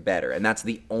before they get better. And that's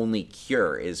the only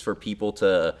cure, is for people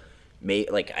to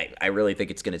make, like, I really think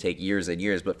it's going to take years and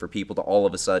years, but for people to all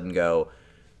of a sudden go,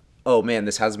 "Oh man,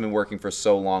 this hasn't been working for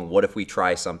so long. What if we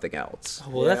try something else?"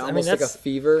 Well, that's almost like a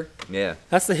fever. Yeah.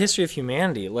 That's the history of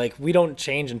humanity. Like, we don't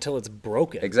change until it's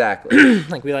broken. Exactly.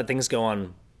 Like, we let things go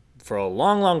on for a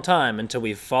long, long time until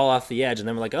we fall off the edge, and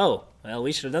then we're like, "Oh, well,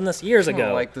 we should have done this years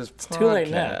ago." Like this it's too late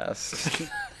now.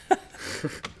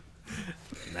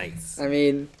 Nice. I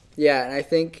mean, yeah, and I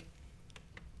think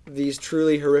these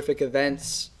truly horrific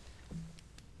events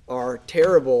are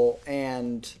terrible,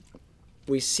 and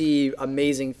we see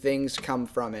amazing things come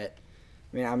from it.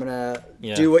 I mean, I'm going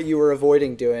to do what you were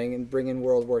avoiding doing and bring in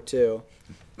World War II.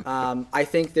 I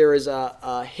think there is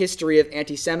a history of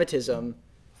anti-Semitism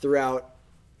throughout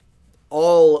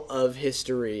all of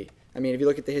history. I mean, if you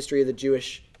look at the history of the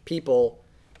Jewish people,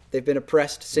 they've been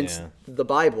oppressed since the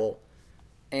Bible.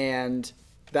 And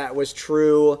that was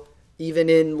true even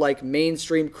in like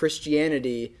mainstream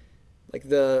Christianity, like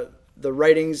the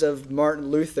writings of Martin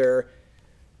Luther.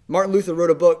 Martin Luther wrote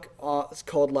a book it's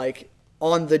called like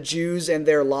On the Jews and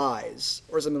Their Lies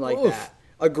or something like that.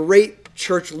 A great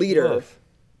church leader,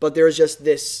 but there's just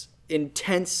this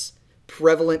intense,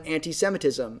 prevalent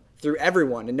anti-Semitism through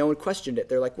everyone, and no one questioned it.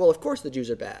 They're like, well, of course the Jews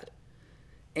are bad.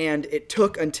 And it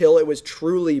took until it was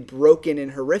truly broken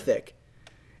and horrific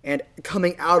And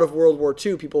coming out of World War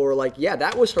II, people were like, yeah,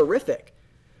 that was horrific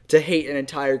to hate an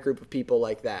entire group of people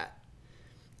like that.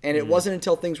 And it wasn't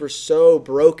until things were so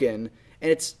broken,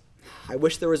 and I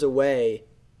wish there was a way.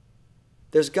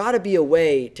 There's got to be a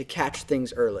way to catch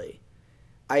things early.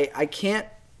 I can't.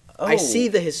 I see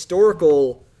the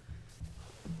historical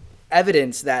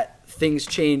evidence that things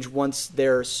change once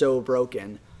they're so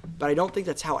broken, but I don't think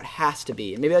that's how it has to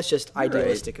be. And maybe that's just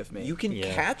idealistic of me. You can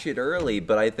catch it early,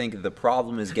 but I think the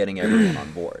problem is getting everyone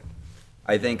on board.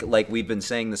 I think, like we've been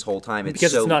saying this whole time,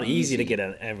 because it's not easy to get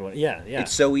everyone. Yeah.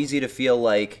 It's so easy to feel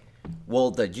like, well,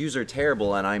 the Jews are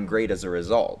terrible and I'm great as a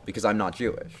result because I'm not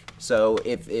Jewish. So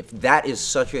if that is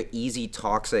such an easy,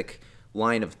 toxic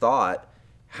line of thought,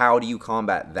 how do you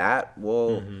combat that?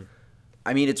 Well,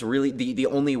 I mean, it's really the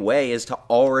only way is to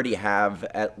already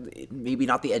have, maybe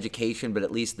not the education, but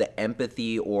at least the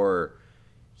empathy or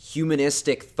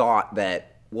humanistic thought that,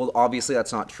 well, obviously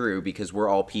that's not true because we're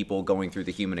all people going through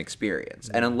the human experience.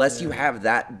 And unless you have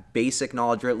that basic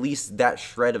knowledge or at least that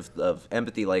shred of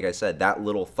empathy, like I said, that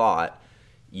little thought,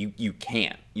 you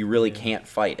can't. You really can't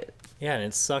fight it. Yeah, and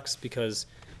it sucks because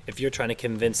if you're trying to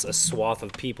convince a swath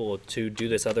of people to do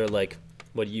this other, like,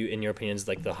 what you, in your opinion, is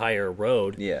like the higher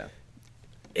road. Yeah.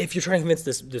 If you're trying to convince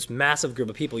this massive group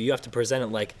of people, you have to present it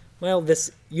like, well,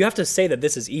 you have to say that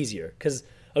this is easier because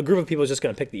a group of people is just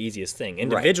going to pick the easiest thing.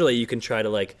 Individually, you can try to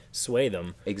like sway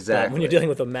them. Exactly. But when you're dealing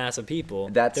with a mass of people,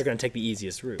 they're going to take the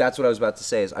easiest route. That's what I was about to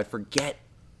say. Is I forget.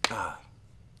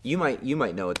 You might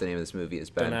know what the name of this movie is,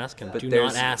 Ben. Don't ask him. But Do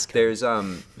not ask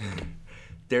him.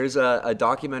 There's a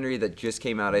documentary that just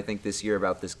came out, I think, this year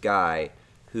about this guy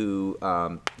who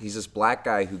he's this black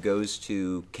guy who goes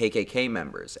to KKK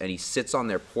members and he sits on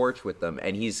their porch with them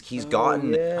and he's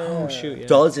gotten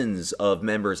dozens of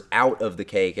members out of the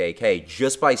KKK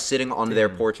just by sitting on their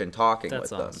porch and talking with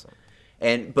them. Awesome.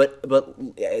 And but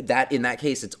that in that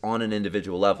case it's on an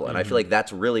individual level, and I feel like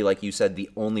that's really, like you said, the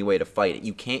only way to fight it.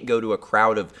 You can't go to a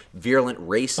crowd of virulent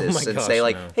racists and say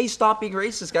like, "Hey, stop being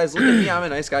racist, guys! Look at me, I'm a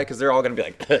nice guy," because they're all gonna be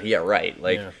like, "Yeah, right,"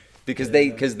 like. Yeah. Because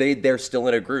they're still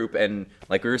in a group, and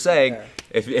like we were saying,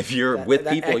 if you're with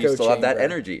people, you still have that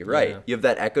energy, right? Yeah. You have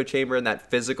that echo chamber and that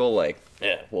physical, like,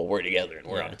 well, we're together and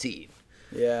we're on a team.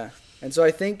 Yeah, and so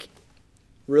I think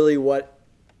really what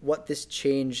this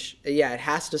change, it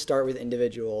has to start with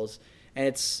individuals, and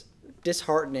it's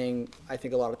disheartening, I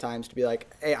think, a lot of times to be like,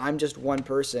 hey, I'm just one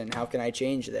person, how can I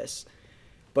change this?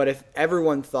 But if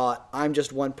everyone thought, I'm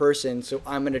just one person, so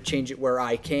I'm going to change it where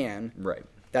I can, right?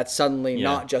 That's suddenly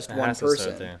not just one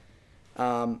person.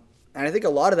 And I think a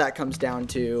lot of that comes down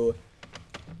to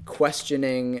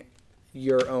questioning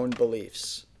your own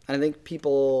beliefs. And I think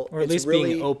people... Or at least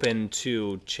being open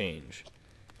to change.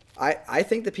 I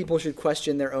think that people should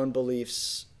question their own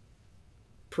beliefs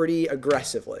pretty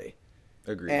aggressively.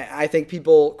 Agreed. And I think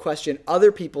people question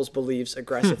other people's beliefs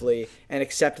aggressively and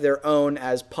accept their own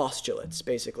as postulates,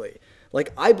 basically.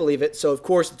 Like, I believe it, so of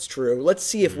course it's true. Let's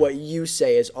see if what you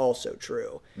say is also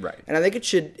true. Right. And I think it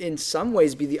should, in some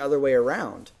ways, be the other way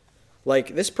around.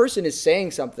 Like, this person is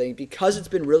saying something because it's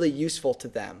been really useful to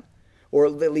them. Or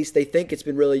at least they think it's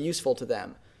been really useful to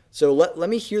them. So let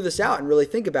me hear this out and really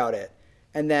think about it.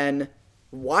 And then,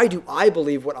 why do I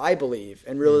believe what I believe?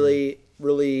 And really,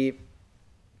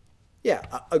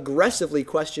 aggressively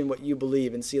question what you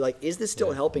believe and see, like, is this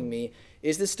still helping me?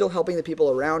 Is this still helping the people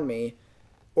around me?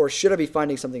 Or should I be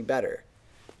finding something better?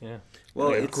 Yeah. Well,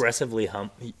 it's aggressively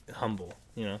humble,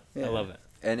 you know? Yeah. I love it.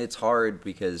 And it's hard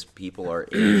because people are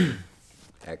in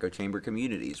echo chamber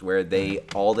communities where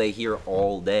all they hear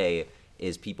all day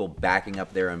is people backing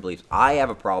up their own beliefs. I have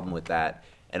a problem with that.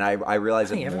 And I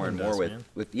realize it more and more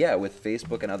with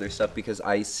Facebook and other stuff, because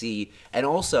I see, and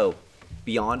also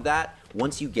beyond that,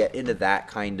 once you get into that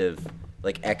kind of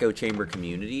like echo chamber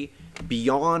community,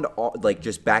 beyond all, like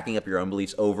just backing up your own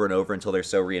beliefs over and over until they're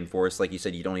so reinforced, like you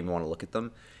said, you don't even want to look at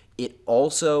them. It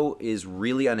also is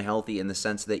really unhealthy in the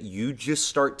sense that you just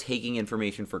start taking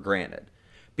information for granted.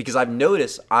 Because I've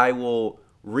noticed I will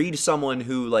read someone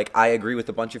who, like, I agree with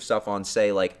a bunch of stuff on,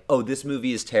 say, like, oh, this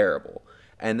movie is terrible.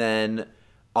 And then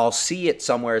I'll see it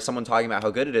somewhere, someone talking about how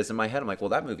good it is. In my head, I'm like, well,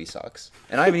 that movie sucks.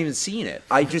 And I haven't even seen it.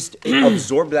 I just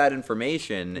absorb that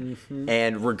information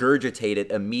and regurgitate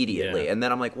it immediately. Yeah. And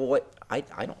then I'm like, well, what? I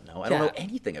don't know. I don't know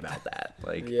anything about that.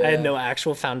 Like, I had no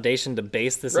actual foundation to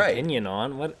base this opinion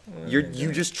on. What?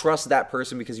 You just trust that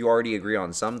person because you already agree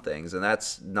on some things, and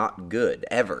that's not good,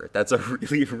 ever. That's a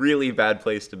really, really bad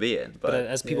place to be in. But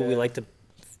as people, we like to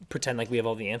pretend like we have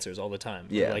all the answers all the time.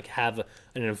 Yeah. We like have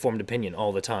an informed opinion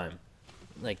all the time.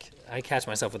 Like, I catch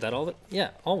myself with that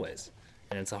always.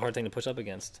 And it's a hard thing to push up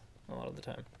against a lot of the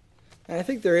time. And I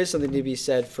think there is something to be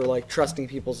said for, like, trusting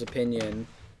people's opinion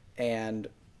and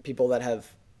people that have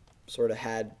sort of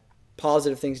had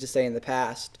positive things to say in the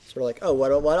past, sort of like, oh,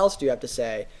 what else do you have to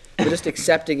say? But just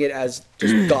accepting it as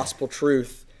just gospel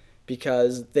truth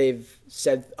because they've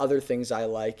said other things I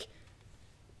like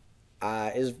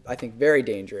is, I think, very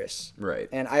dangerous. Right.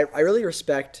 And I really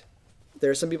respect, there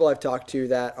are some people I've talked to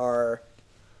that are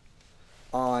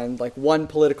on like one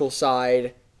political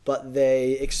side, but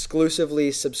they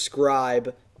exclusively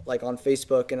subscribe, like on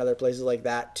Facebook and other places like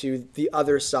that, to the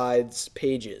other side's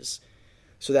pages,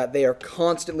 so that they are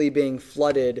constantly being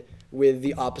flooded with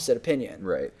the opposite opinion.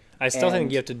 Right. I still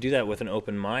think you have to do that with an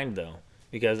open mind, though,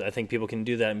 because I think people can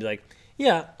do that and be like,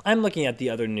 yeah, I'm looking at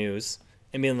the other news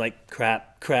and being like,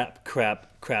 crap, crap,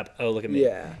 crap, crap. Oh, look at me.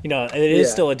 Yeah. You know, and it is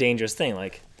Yeah. still a dangerous thing.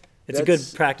 Like, it's a That's-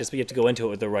 good practice, but you have to go into it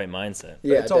with the right mindset. But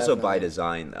Yeah, it's also by definitely.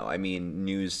 design, though. I mean,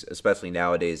 news, especially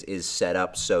nowadays, is set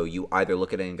up so you either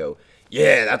look at it and go,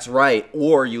 yeah, that's right,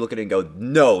 or you look at it and go,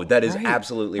 no, that is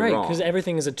absolutely right, wrong. because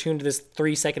everything is attuned to this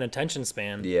 3-second attention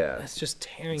span. Yeah. That's just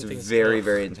tearing It's things very, up.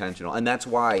 very intentional. And that's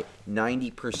why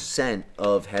 90%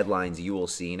 of headlines you will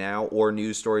see now, or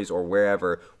news stories or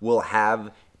wherever, will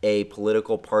have a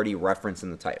political party reference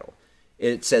in the title.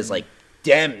 It says, like,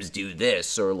 Dems do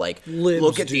this, or like, Libs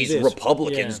look at do these this.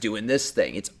 Republicans Yeah. doing this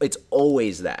thing. It's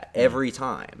always that, every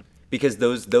time. Because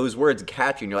those words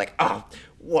catch you, and you're like, oh,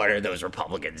 what are those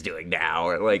Republicans doing now?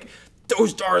 Or like,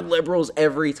 those darn liberals,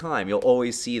 every time. You'll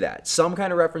always see that. Some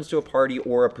kind of reference to a party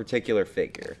or a particular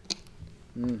figure.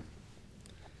 I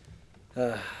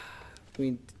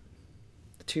mean,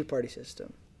 the two-party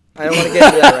system. I don't want to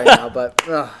get into that right now, but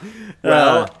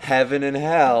Well, heaven and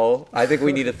hell. I think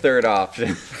we need a third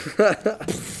option.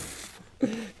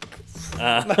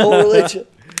 my whole religion.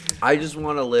 I just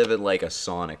want to live at like a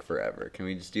Sonic forever. Can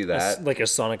we just do that? Like a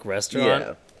Sonic restaurant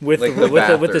Yeah. with Like the, the with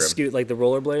the bathroom. scoot, like the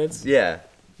rollerblades. Yeah.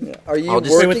 Yeah. Are you I'll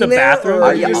just working stay with the there, bathroom? or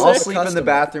are Yeah, you I'll just a sleep in the customer?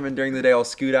 bathroom, and during the day I'll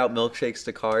scoot out milkshakes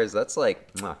to cars. That's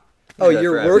like, mwah. Oh, Do that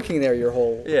you're forever. working there your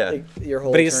whole Yeah. your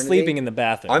whole. But he's eternity? sleeping in the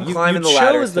bathroom. I'm You climbing the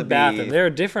ladder chose the to be- bathroom. There are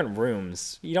different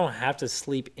rooms. You don't have to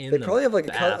sleep in. They the probably have like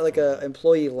bathroom. a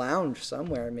employee lounge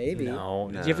somewhere, maybe. No.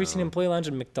 Have you ever seen employee lounge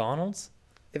at McDonald's?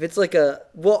 If it's like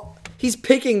he's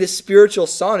picking the spiritual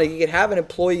Sonic. He could have an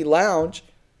employee lounge.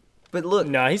 But look,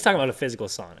 No, he's talking about a physical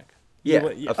Sonic. yeah,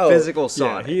 Yeah, a physical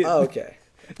Sonic. he- Oh, okay.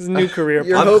 His new career.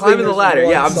 You're I'm hoping climbing the there's ladder.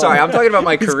 one Yeah, I'm sorry. Sonic. I'm talking about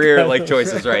my career like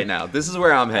choices right now. This is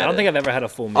where I'm headed. I don't think I've ever had a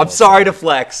full meal. I'm sorry to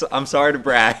flex. I'm sorry to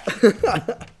brag.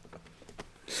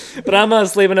 But I'm gonna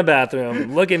sleep in a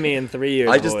bathroom. Look at me in 3 years.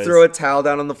 I just boys. throw a towel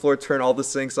down on the floor, turn all the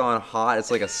sinks on hot. It's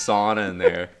like a sauna in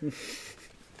there.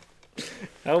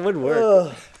 That would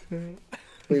work. Ugh.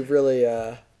 We've really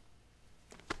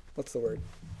what's the word?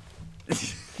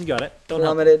 You got it. Don't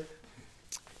help. Plummeted.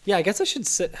 Yeah, I guess I should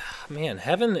sit. Man,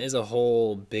 heaven is a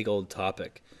whole big old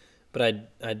topic, but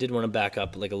I did want to back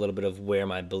up like a little bit of where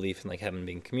my belief in like heaven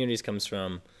being communities comes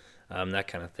from, that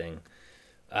kind of thing.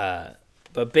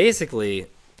 But basically,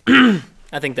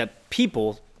 I think that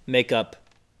people make up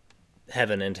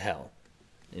heaven and hell.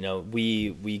 You know,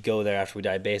 we go there after we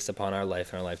die based upon our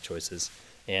life and our life choices,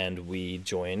 and we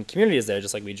join communities there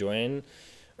just like we join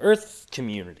earth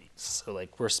communities. So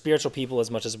like we're spiritual people as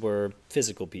much as we're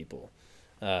physical people.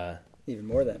 Even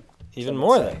more than. Even some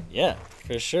more would say. than, yeah,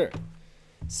 for sure.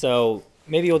 So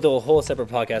maybe we'll do a whole separate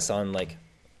podcast on like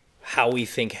how we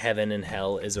think heaven and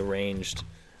hell is arranged.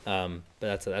 But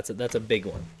that's a big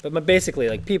one. But basically,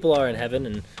 like people are in heaven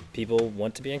and people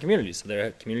want to be in communities. So there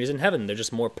are communities in heaven. They're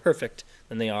just more perfect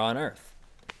than they are on earth.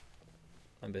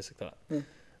 My basic thought.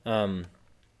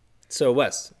 So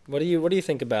Wes, what do you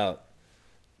think about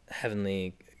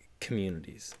heavenly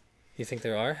communities? You think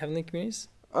there are heavenly communities?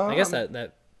 I guess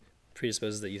that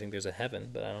predisposes that you think there's a heaven,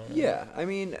 but I don't know. Yeah, I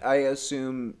mean, I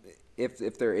assume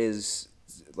if there is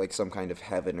like some kind of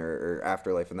heaven or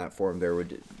afterlife in that form, there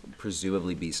would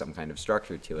presumably be some kind of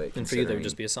structure to it. And for you, there would considering-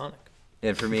 just be a Sonic.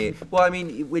 And for me, well, I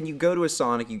mean, when you go to a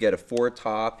Sonic, you get a 4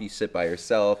 top, you sit by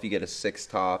yourself, you get a 6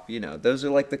 top. You know, those are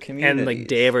like the communities. And like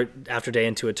day after day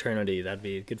into eternity, that'd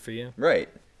be good for you. Right.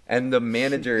 And the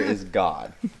manager is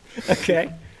God.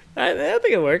 Okay, I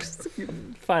think it works. It's a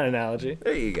fine analogy.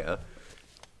 There you go.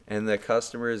 And the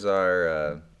customers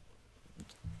are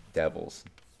devils.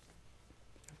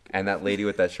 And that lady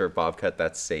with that short bob cut,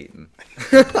 that's Satan.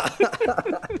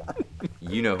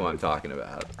 You know who I'm talking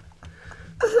about.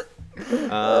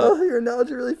 Oh, your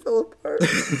analogy really fell apart.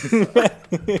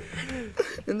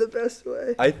 In the best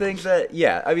way. I think that,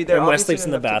 yeah, I mean, they're And Wes obviously sleeps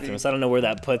in the gonna have to bathroom, be- so I don't know where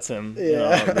that puts him. in Yeah.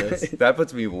 all of this. That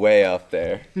puts me way up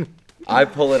there. I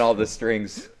pull in all the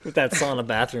strings With that sauna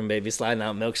bathroom, baby, sliding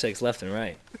out milkshakes left and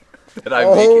right. that I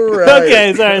All make. right.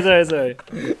 Okay, sorry.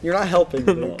 You're not helping,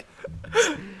 Luke.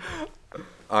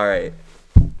 All right.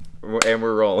 And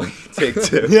we're rolling. Take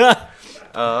two. Yeah.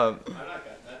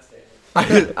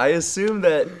 I assume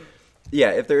that,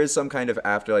 yeah, if there is some kind of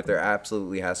afterlife, there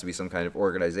absolutely has to be some kind of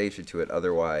organization to it.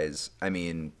 Otherwise, I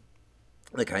mean,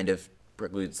 it kind of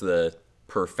precludes the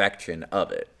perfection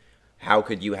of it. How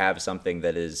could you have something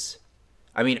that is...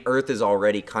 I mean, Earth is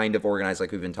already kind of organized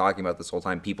like we've been talking about this whole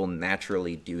time. People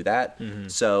naturally do that. Mm-hmm.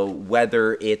 So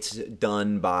whether it's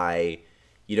done by,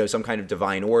 some kind of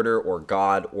divine order or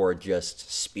God or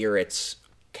just spirits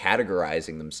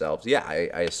categorizing themselves, yeah,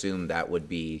 I assume that would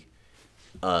be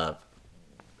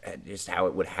just how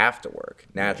it would have to work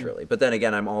naturally. Mm-hmm. But then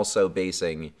again, I'm also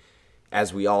basing,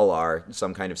 as we all are,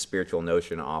 some kind of spiritual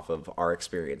notion off of our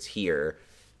experience here.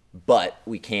 But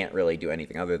we can't really do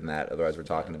anything other than that. Otherwise, we're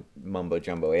talking mumbo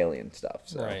jumbo alien stuff.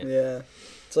 So. Right. Yeah,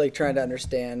 it's like trying to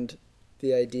understand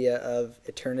the idea of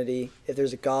eternity. If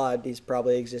there's a God, he's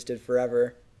probably existed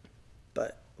forever.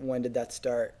 But when did that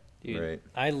start? Dude, right.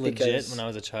 I legit, when I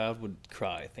was a child, would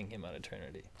cry thinking about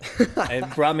eternity.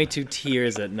 It brought me to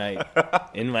tears at night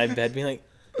in my bed, being like,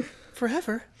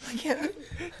 "Forever? I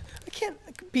can't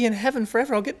be in heaven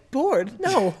forever. I'll get bored.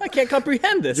 No, I can't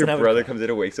comprehend this." Your brother comes in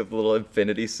and wakes up with a little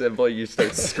infinity symbol. You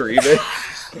start screaming.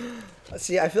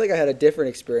 See, I feel like I had a different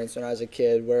experience when I was a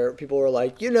kid where people were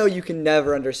like, you can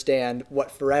never understand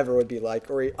what forever would be like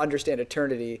or understand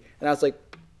eternity. And I was like,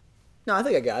 no, I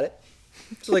think I got it.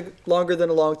 It's like longer than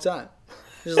a long time.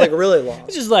 It's just like really long.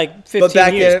 It's just like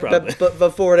 15 years probably.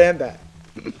 But forward and back.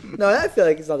 No, I feel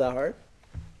like it's not that hard.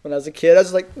 When I was a kid, I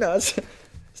was like, no, it's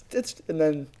and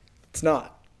then it's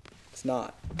not. It's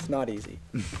not easy.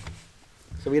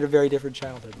 So we had a very different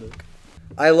childhood, Luke.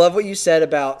 I love what you said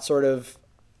about sort of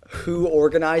who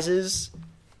organizes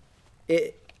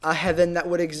a heaven that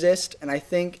would exist. And I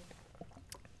think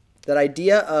that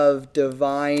idea of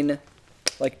divine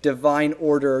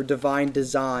order, divine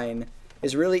design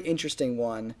is a really interesting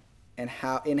one and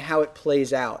how it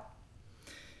plays out.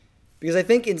 Because I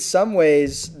think in some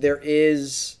ways there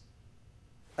is,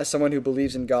 as someone who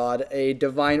believes in God, a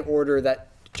divine order that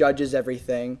judges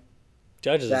everything.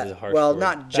 Judges is a harsh well, word.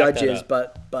 not judges,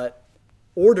 but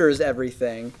orders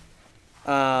everything.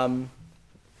 But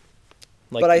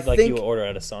I think you order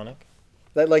at a Sonic?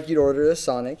 Like you'd order at a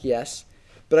Sonic, yes.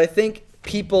 But I think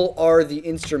people are the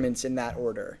instruments in that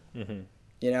order. Mm-hmm.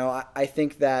 I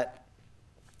think that,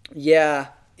 yeah,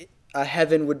 a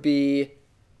heaven would be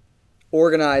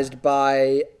organized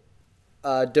by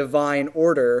a divine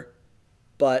order,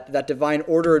 but that divine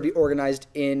order would be organized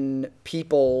in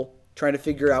people trying to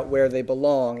figure out where they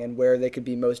belong and where they could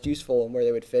be most useful and where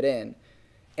they would fit in.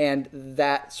 And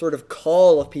that sort of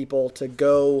call of people to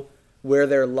go where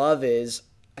their love is,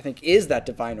 I think, is that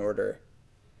divine order.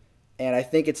 And I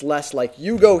think it's less like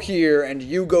you go here and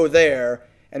you go there,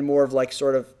 and more of like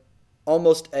sort of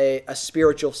almost a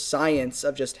spiritual science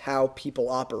of just how people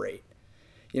operate.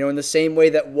 In the same way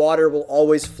that water will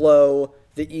always flow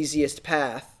the easiest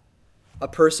path, a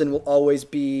person will always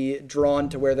be drawn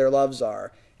to where their loves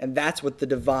are. And that's what the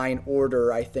divine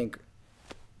order, I think,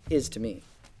 is to me.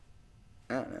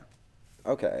 I don't know.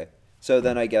 Okay. So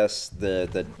then I guess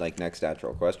the next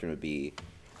natural question would be,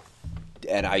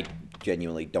 and I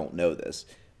genuinely don't know this,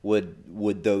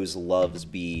 would those loves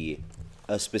be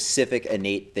a specific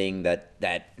innate thing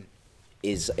that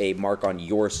is a mark on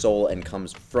your soul and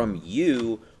comes from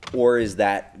you, or is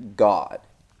that God?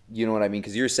 You know what I mean?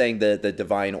 Because you're saying the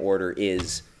divine order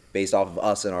is based off of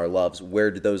us and our loves.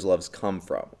 Where do those loves come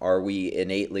from? Are we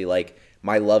innately like,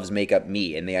 my loves make up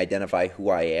me and they identify who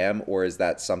I am, or is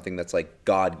that something that's like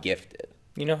God gifted?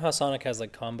 You know how Sonic has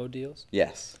like combo deals?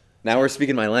 Yes. Now we're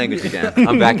speaking my language again.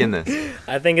 I'm back in this.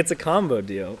 I think it's a combo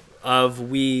deal of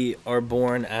we are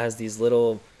born as these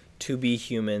little to-be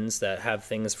humans that have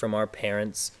things from our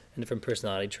parents and different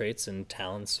personality traits and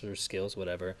talents or skills,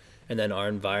 whatever. And then our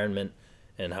environment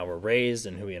and how we're raised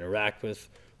and who we interact with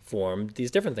form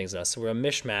these different things in us. So we're a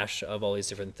mishmash of all these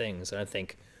different things. And I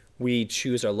think we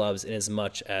choose our loves in as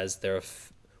much as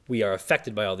we are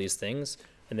affected by all these things,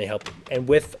 and they help. And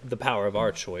with the power of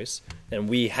our choice, then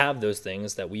we have those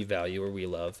things that we value or we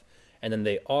love, and then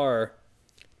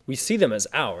we see them as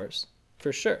ours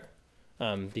for sure,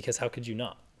 because how could you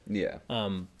not? Yeah.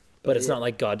 But it's not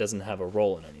like God doesn't have a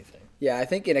role in anything. Yeah, I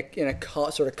think in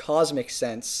a sort of cosmic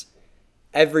sense,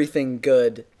 everything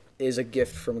good is a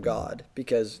gift from God,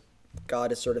 because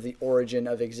God is sort of the origin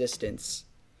of existence.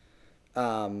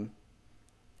 And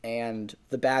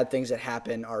the bad things that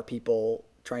happen are people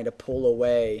trying to pull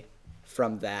away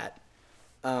from that,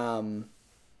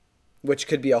 which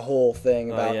could be a whole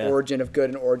thing about origin of good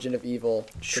and origin of evil.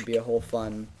 Could be a whole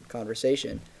fun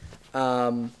conversation.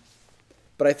 But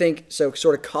I think, so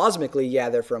sort of cosmically, yeah,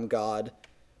 they're from God,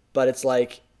 but it's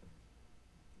like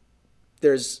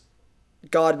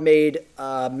God made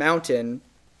a mountain,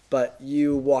 but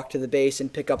you walk to the base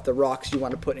and pick up the rocks you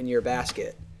want to put in your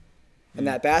basket. And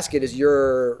that basket is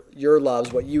your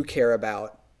loves, what you care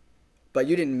about. But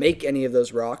you didn't make any of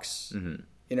those rocks. Mm-hmm.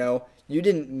 You know, you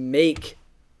didn't make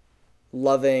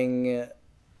loving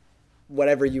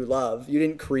whatever you love. You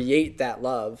didn't create that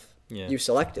love. Yeah. You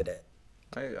selected it.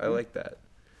 I like that.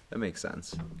 That makes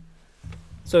sense.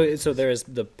 So there is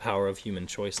the power of human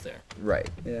choice there. Right.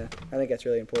 Yeah, I think that's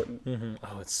really important. Mm-hmm.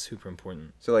 Oh, it's super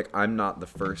important. So like I'm not the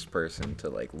first person to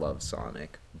like love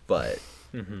Sonic, but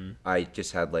I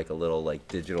just had like a little like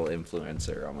digital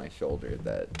influencer on my shoulder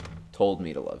that told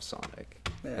me to love Sonic,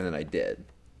 and then I did.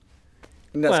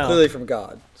 And that's clearly from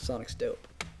God. Sonic's dope.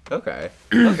 Okay,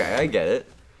 I get it.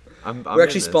 I'm We're actually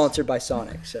in this. sponsored by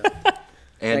Sonic, so.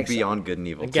 And Thanks, Beyond Good and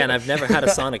Evil. Again, too. I've never had a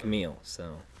Sonic meal,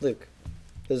 so Luke,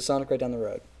 there's a Sonic right down the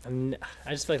road.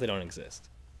 I just feel like they don't exist.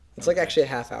 It's like actually a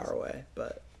half hour away,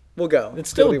 but we'll go.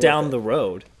 It's still It'll be down worth the it.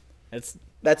 road.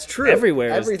 That's true. Everywhere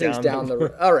is Everything's down down the the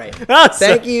road. All right. Ah,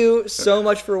 Thank you so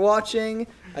much for watching.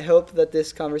 I hope that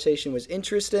this conversation was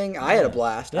interesting. I had a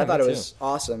blast. Yeah, I thought me it was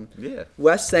awesome. Yeah.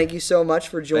 Wes, thank you so much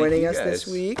for joining you us this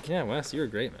guys. week. Yeah, Wes, you were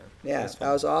great, man. Yeah, That was fun.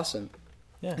 that was awesome.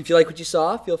 Yeah. If you like what you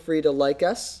saw, feel free to like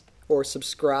us or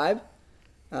subscribe.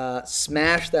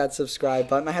 Smash that subscribe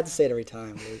button. I had to say it every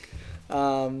time, Luke.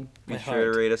 Be My sure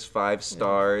heart. to rate us 5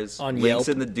 stars. On Links Yelp.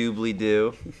 in the doobly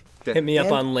doo. Hit me up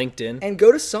And- on LinkedIn. And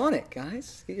go to Sonic,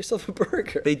 guys. Get yourself a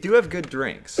burger. They do have good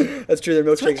drinks. That's true. Their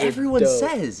That's what milkshakes are everyone dope.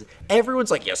 says.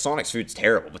 Everyone's like, yeah, Sonic's food's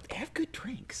terrible, but they have good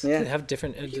drinks. Yeah. They have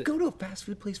different. You go to a fast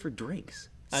food place for drinks.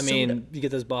 I mean, you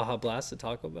get those Baja Blasts at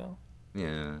Taco Bell.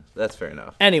 Yeah, that's fair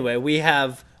enough. Anyway, we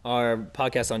have our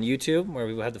podcast on YouTube where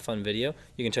we have the fun video.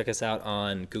 You can check us out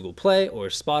on Google Play or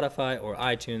Spotify or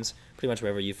iTunes, pretty much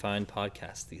wherever you find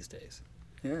podcasts these days.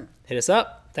 Yeah. Hit us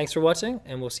up. Thanks for watching,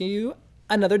 and we'll see you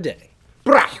another day.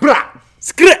 Brah, brah.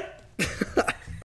 Skrit!